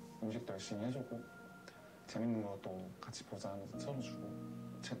 음식도 열심히 해주고 재밌는 것도 같이 보자 하면서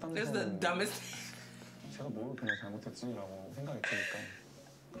틀어주고 제 딴 데서는 제가 뭘 그냥 잘못했지라고 생각이 드니까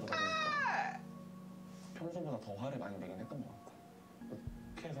그러다 보니까 평소보다 더 화를 많이 내긴 했던 것 같고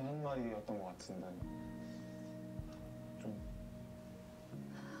그렇게 해서 한 말이었던 것 같은데 좀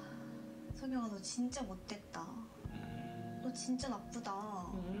석영아 너 진짜 못됐다. 너 진짜 나쁘다.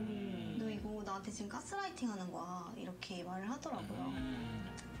 너 이거 나한테 지금 가스라이팅 하는 거야. 이렇게 말을 하더라고요.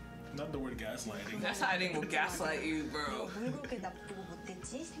 Not the word gaslighting. Gaslighting will gaslight you, bro. 뭘 그렇게 나쁘고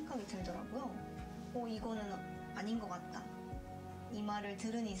못됐지? 생각이 들더라고요. 이거는 아닌 것 같다. 이 말을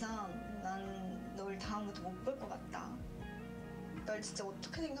들은 이상 난 널 다음부터 못 볼 것 같다. 널 진짜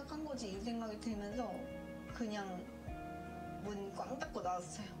어떻게 생각한 거지? 이 생각이 들면서 그냥 문 꽝 닫고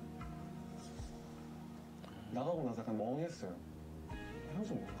나왔어요. 나가고 나서 약간 멍했어요.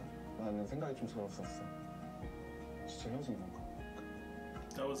 헤어진 건가? 라는 생각이 좀 들었었어. 진짜 헤어진 건가?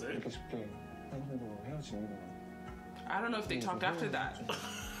 That was it? 이렇게 쉽게 한 정도로 헤어지는구나. I don't know if they talked after that.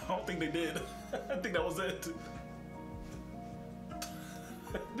 I don't think they did. I think that was it.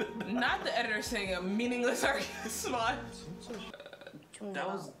 Not the editor saying a meaningless response. That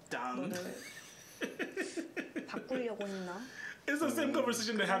was dumb. 바꾸려고 했나? It's the same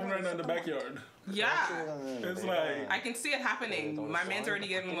conversation they're having right now in the backyard. Yeah. It's like I can see it happening. My man's already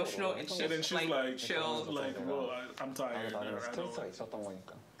getting emotional and and then she's like chill. like, well, I'm tired. 나는 스트레스가 있었던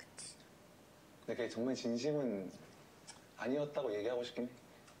거니까. 근데 그게 정말 진심은 아니었다고 얘기하고 싶긴 해.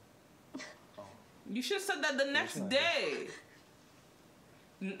 You should have said that the next day.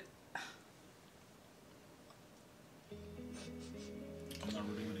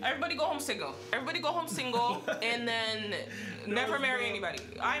 Everybody go home single. Everybody go home single and then never marry anybody.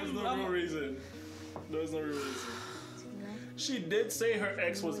 There's no real reason. There's no real reason. She did say her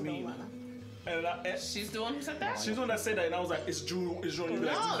ex was mean. And she's the one who said that? She's the one that said that, and I was like, it's June. It's June.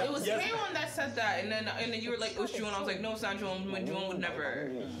 No, it was him that said that, and then you were like, it was June. I was like, no, it's not June. June would never.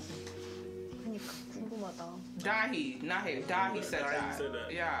 그러니까 궁금하다. Dahi, not him. Dahi said that. said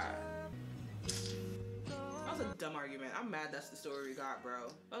that. Yeah. That was a dumb argument. I'm mad that's the story we got, bro.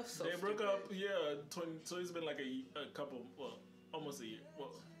 That was so They broke stupid. up, yeah. So it's been like a couple, well, almost a year.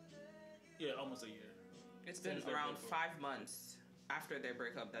 Well, yeah, almost a year. It's been Since they around broke up. 5 months after their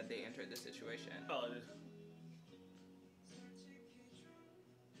breakup that they entered the situation. Oh, it is.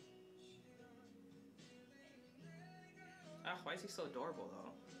 Why is he so adorable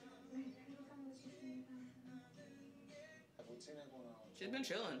though? She's been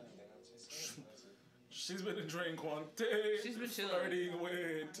chilling. She's been enjoying Quante. She's been chilling. Flirting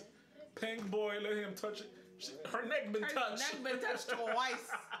with Pink Boy, let him touch it. Her neck been Her touched. neck been touched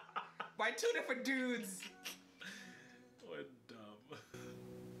twice by 2 different dudes. What dumb.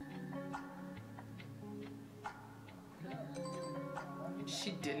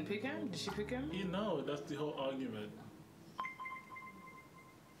 She didn't pick him? Did she pick him? You know, that's the whole argument.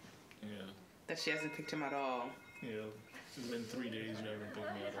 Yeah. That she hasn't picked him at all. Yeah. It's been 3 days, you haven't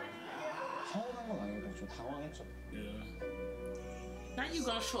picked me at all. 서운한 건 아니고 좀 당황했죠. Yeah. Now you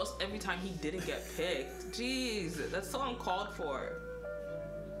gonna show us every time he didn't get picked. Jeez, that's so uncalled for.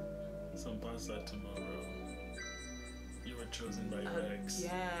 Some pasta tomorrow. You were chosen by your ex.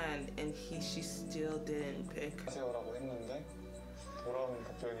 Again, and she still didn't pick. 하세요라고 했는데 돌아온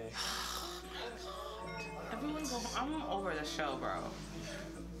답변이. Everyone go. I'm over the show, bro.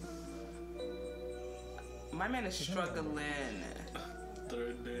 My man is struggling.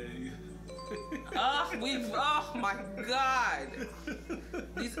 Third day. Oh my god.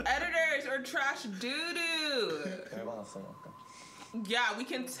 These editors are trash doo-doo. 열받았어 약간. Yeah, we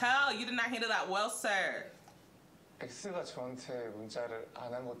can tell. You did not handle that well, sir. X가 저한테 문자를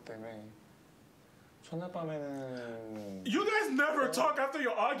안 한 것 때문에 첫날 밤에는 You guys never talk after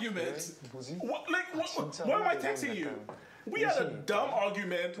your argument. 뭐지? Why am I texting you? We had a dumb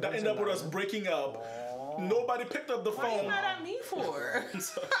argument that ended up with us breaking up. Nobody picked up the phone. What are you mad at me for?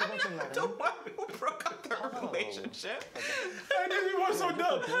 The one who broke up their relationship. And then you were so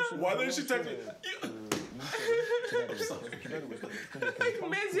dumb. Why didn't she text me?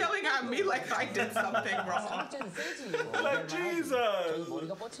 Man's yelling at me like I did something wrong. Like Jesus,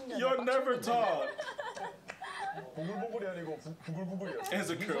 you're never taught. 부글부글이 아니고 부글부글이야.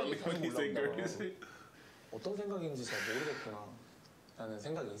 As a girl, when you say girl, 어떤 생각인지 잘 모르겠구나 라는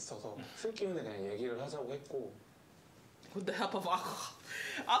생각이 있어서 쓸 기운에 그냥 얘기를 하자고 했고. With the help of alcohol.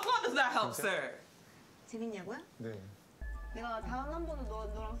 Alcohol does not help, sir. 재밌냐고요? 네. 내가 단 한 번도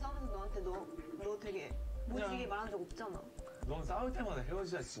너랑 싸우면서 너한테 너 되게 무지개 말한 적 없잖아. 넌 싸울 때마다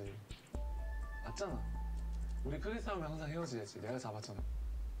헤어지자지. 맞잖아. 우리 크게 싸우면 항상 헤어지자지. 내가 잡았잖아.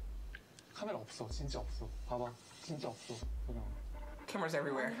 카메라 없어. 진짜 없어. 봐봐. 진짜 없어. 그냥. Cameras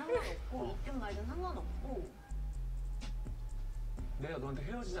everywhere. 상관없고 있든 말든 상관없고. 내가 너한테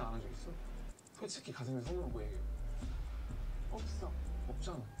헤어지자 안 한 적 있어? 솔직히 가슴에 손을 얹고 얘기해. 없어.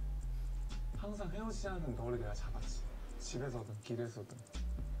 없잖아. 항상 헤어지자는 너를 내가 잡았지. 집에서든 길에서든.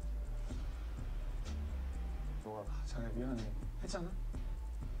 너가 자기야 미안해 했잖아?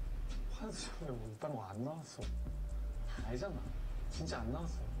 환승연애 뭐 이딴 거 안 나왔어. 알잖아. 진짜 안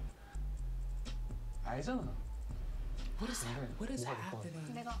나왔어. 알잖아. What is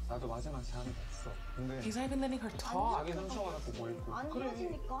happening? 나도 마지막 제안이 없어. 근데 He's not even letting her talk. 자기 상처받았고 뭐 있고. 안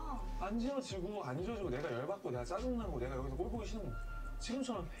지워지니까. 안 지워지고 안 지워지고 내가 열받고 내가 짜증나고 내가 여기서 꼴 보기 싫으면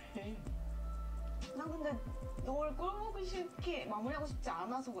지금처럼 해. 난 근데 널 꼴보기 싫게 마무리하고 싶지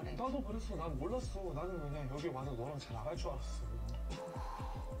않아서 그래. 나도 그랬어. 난 몰랐어. 나는 그냥 여기 와서 너랑 잘 나갈 줄 알았어.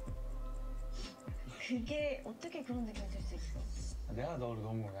 그게 어떻게 그런 느낌이 들 수 있어? 내가 너를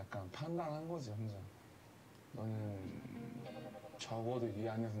너무 약간 판단한 거지 혼자. 너는 적어도 이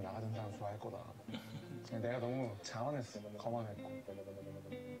안에서 나 같은 사람 좋아할 거다. 내가 너무 자원했어. 거만했고.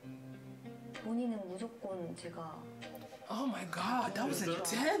 본인은 무조건 제가 Oh my god, that was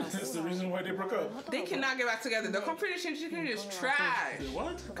intense. That's the reason why they broke up. They cannot get back together. The communication is trash.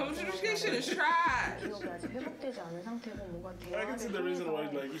 What? Communication is trash. 기억이 아직 회복되지 않은 상태고 뭔가 I can see the reason why.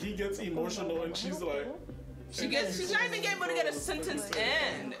 Like he gets emotional and she's like, She's not even able to get a sentence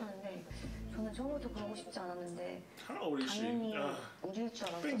in. 저는 처음부터 그러고 싶지 않았는데 how old is she? 당연히 우릴 줄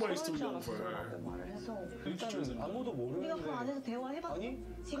알았어. Big boy's too 서로일 줄 young for her. 알았어라고 말을 해서 일단은 아무도 우리가 그 모르는데. 안에서 대화해봤어. 아니?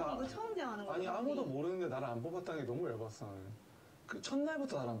 지금 이거 처음 대화하는 거야. 아니 아무도 모르는데 나를 안 뽑았다는 게 너무 열받았어 나는. 그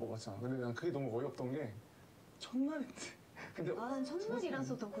첫날부터 나를 안 뽑았잖아. 근데 난 그게 너무 어이없던 게 첫날인데. 근데 나는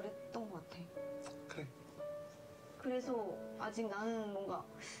첫날이라서 더 그랬던 것 같아. 그래. 그래서 아직 나는 뭔가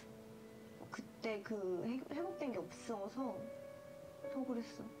그때 그 회복된 게 없어서 더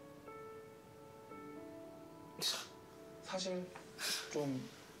그랬어. 사실 좀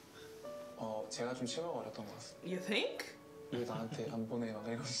제가 좀 치워버렸던 것 같습니다. You think? 왜 나한테 안 보내 막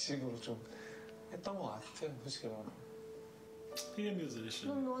이런 식으로 좀 했던 것 같아요. 솔직히 말하면. He a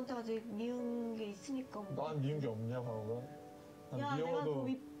musician. 넌 너한테 아직 미운 게 있으니까. 난 미운 게 없냐 바로가? 야, 내가 더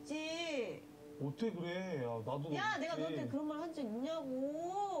밉지. 어떻게 그래? 야, 나도 너 야, 내가 밉지. 너한테 그런 말 한 적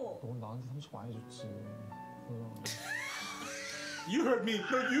있냐고. 넌 나한테 상처 많이 줬지. You hurt me.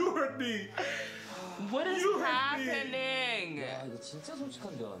 No, you hurt me. What is happening? 야, 이거 진짜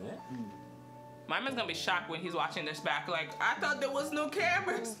솔직한 대화네. My man's gonna be shocked when he's watching this back. Like, I thought there was no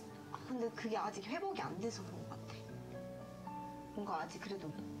cameras. 근데 그게 아직 회복이 안 돼서 그런 것 같아. 뭔가 아직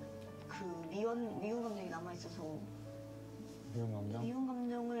그래도 그 미운 감정이 남아있어서 미운 감정? 미운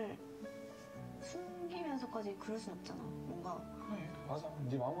감정을 숨기면서까지 그럴 순 없잖아. 뭔가 맞아.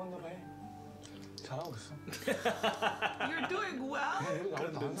 네 마음대로 해. 잘하고 있어. You're doing well.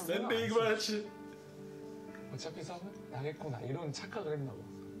 Condescending much. 어차피 싸우면 나겠구나 이런 착각을 했나 봐.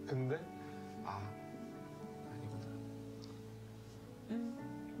 근데 아니구나.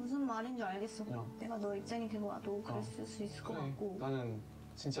 무슨 말인지 알겠어. 내가 너 입장이 되고 나도 그랬을 수 있을 것 같고. 나는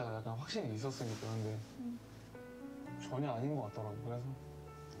진짜 약간 확신이 있었으니까. 근데 전혀 아닌 것 같더라고. 그래서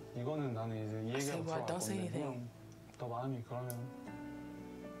이거는 나는 이제 이 얘기하고 들어갈 건데 그냥 너 마음이 그러면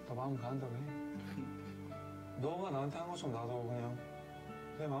너 마음 가는 대로 해. 너가 나한테 한 것처럼 나도 그냥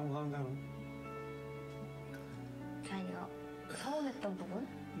내 마음 가는 대로. 다행이가 서운했던 부분?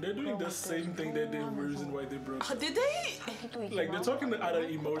 They're doing the same thing they did reason why they broke up. Did they? Like, they're talking out of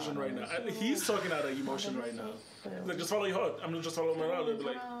emotion right now. He's talking out of emotion right now. He's like, just follow your heart. I'm just following my heart. They'll be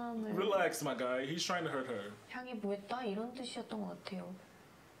like, relax, my guy. He's trying to hurt her. 향이 뭐했다 이런 뜻이었던 것 같아요.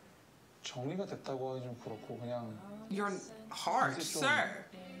 정리가 됐다고 하기 좀 그렇고 그냥 Your heart, sir.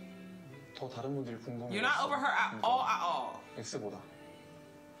 더 다른 분들이 궁금해. You're not over her at all. X보다.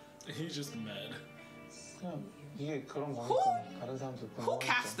 He's just mad. 그냥 이게 그런 거니까 다른 사람들 Who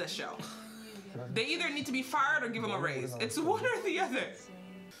cast this show? They either need to be fired or give him a raise. It's one or the other.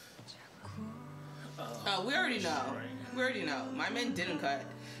 We already know. We already know. My man didn't cut.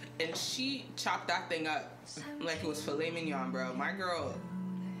 And she chopped that thing up like it was filet mignon, bro. My girl.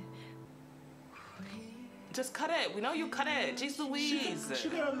 Just cut it. We know you cut it. Jeez Louise. She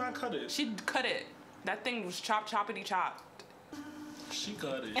did not cut it. She cut it. That thing was choppity chopped. She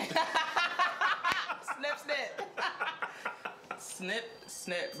cut it. Snip, snip. Snip,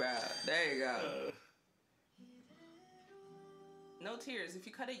 snip, bro. There you go. No tears. If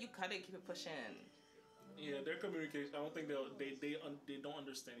you cut it, you cut it. Keep it pushing. Yeah, their communication. I don't think they don't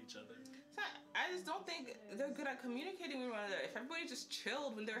understand each other. I just don't think they're good at communicating with one another. If everybody just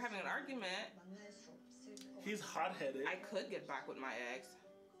chilled when they were having an argument. He's hot-headed. I could get back with my ex.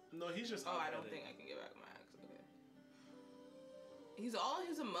 No, he's just hot-headed. hot-headed. I don't think I can get back with my ex. Okay. He's all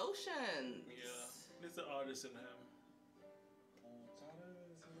his emotions. Yeah, there's an artist in him.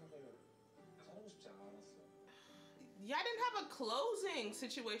 Yeah, I didn't have a closing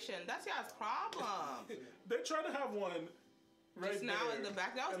situation. That's y'all's problem. They're trying to have one right just now there, in the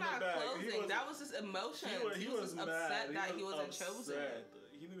back. That was not a closing. That was just emotion. He was just upset that he wasn't chosen.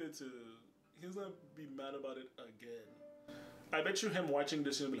 He needed to. He's gonna be mad about it again. I bet you him watching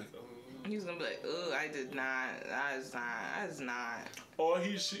this, he'll be like, oh. He's gonna be like, oh, I did not. That is not. Or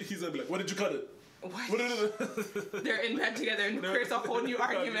he's gonna be like, what did you cut it? What? They're in bed together and creates a whole new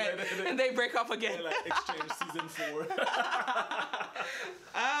argument, and they break up again. Like exchange season 4.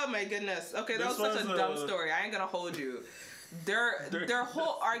 Oh my goodness. Okay, that was such a dumb story. I ain't gonna hold you. Their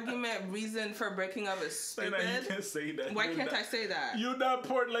whole argument reason for breaking up is stupid. You can't say that. Why can't I say that? You're not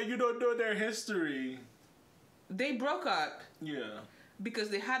like you don't know their history. They broke up. Yeah. Because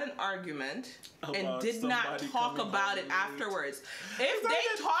they had an argument and did not talk about it afterwards. If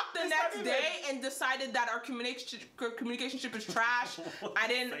they talked the next day and decided that our communication is trash, I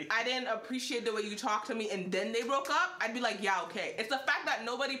didn't appreciate the way you talked to me, and then they broke up, I'd be like, yeah, okay. It's the fact that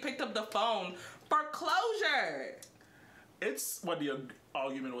nobody picked up the phone for closure. It's what the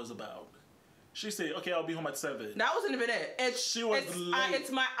argument was about. She said, okay, I'll be home at 7. That wasn't even it. It's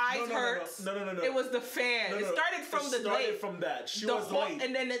my eyes hurts. No. It was the fan. It started from the late. From that. She was late.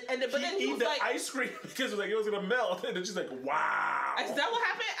 But then he was the like ice cream because it was gonna melt, and then she's like, wow. Is that what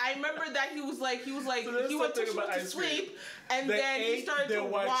happened? I remember that he went to sleep, and then he started to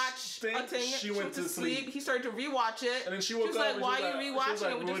watch a thing. She went to sleep. He started to rewatch it. And then she woke up. She was like, why are you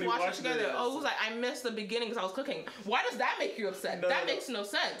rewatching it? We just watched it together. Oh, he was like, I missed the beginning because I was cooking. Why does that make you upset? That makes no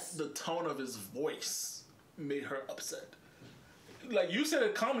sense. The tone of his voice made her upset. Like, you said a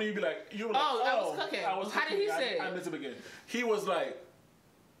comedy, you'd be like, I was cooking. How did he say it? I missed the beginning. He was like,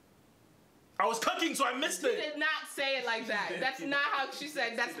 I was cooking, so I missed it. She did not say it like that. That's not how she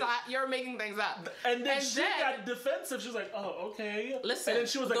said. That's not. You're making things up. And then she got defensive. She was like, oh, okay. Listen. And then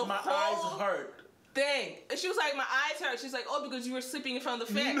she was like, my eyes hurt. Thing. She was like, my eyes hurt. She's like, oh, because you were sleeping in front of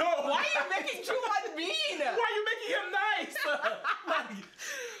the fan. No. Why are you making Juwan mean? Why are you making him nice?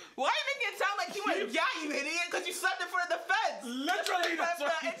 Why are you making it sound like he went, yeah, you idiot, because you slept in front of the fence? Literally, that's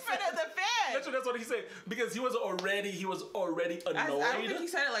what he said. In front of the fence. Literally, that's what he said. Because he was already annoyed. I don't think he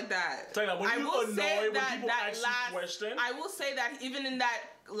said it like that. Taina, when you annoyed, when people ask you questions. I will say that even in that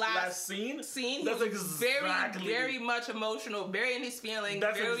last scene, he was very much emotional, very in his feelings.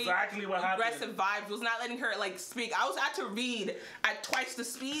 That's very exactly what happened. Aggressive vibes. Was not letting her speak. I had to read at twice the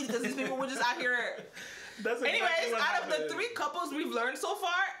speed because these people were just out here. Anyways, out of the 3 couples we've learned so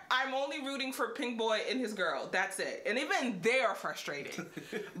far, I'm only rooting for Pink Boy and his girl. That's it. And even they are frustrating.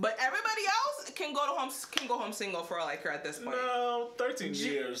 But everybody else can go home single for all I care at this point. No, 13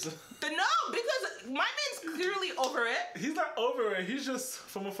 years. No, because my man's clearly over it. He's not over it. He's just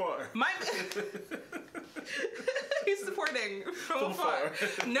from afar. He's supporting from afar.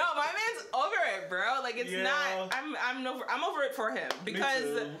 No, my man's over it, bro. Like it's not. I'm over it for him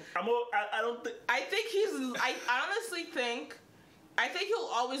because I honestly think he'll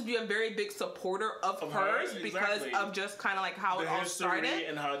always be a very big supporter of hers because of just kind of like how it all started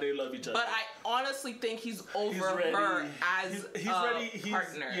and how they love each other. But I honestly think he's over her as a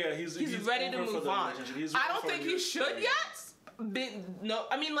partner. Yeah, he's ready to move on. I don't think he should yet. No,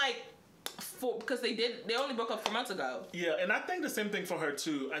 I mean because they only broke up 4 months ago. Yeah, and I think the same thing for her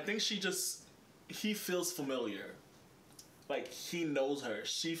too. I think he feels familiar. Like he knows her.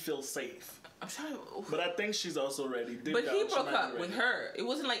 She feels safe. I'm trying to... But I think she's also ready. But he broke up with her. It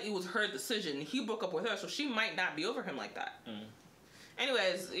wasn't like it was her decision. He broke up with her, so she might not be over him like that.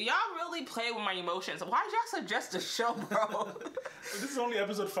 Anyways, y'all really play with my emotions. Why did y'all suggest the show, bro? This is only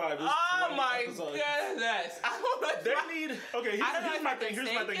episode 5. Oh my goodness! I don't know. They need. Okay, here's my thing.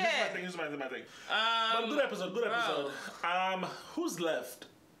 But good episode. Who's left?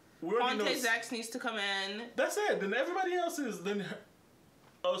 Quante's ex needs to come in. That's it. Then everybody else is then.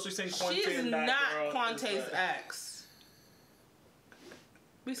 Oh, so you're saying Quante She's and that not girl Quante's ex.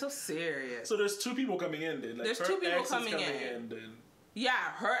 Be so serious. So there's 2 people coming in then. Like there's 2 people coming in. Then.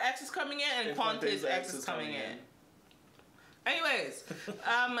 Yeah, her ex is coming in and Quante's ex is coming in. Anyways,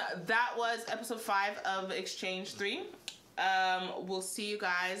 that was episode 5 of Exchange 3. We'll see you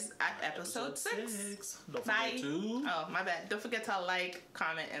guys at episode 6. Don't Bye. forget to... Oh, my bad. Don't forget to like,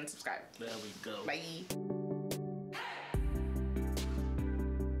 comment, and subscribe. There we go. Bye.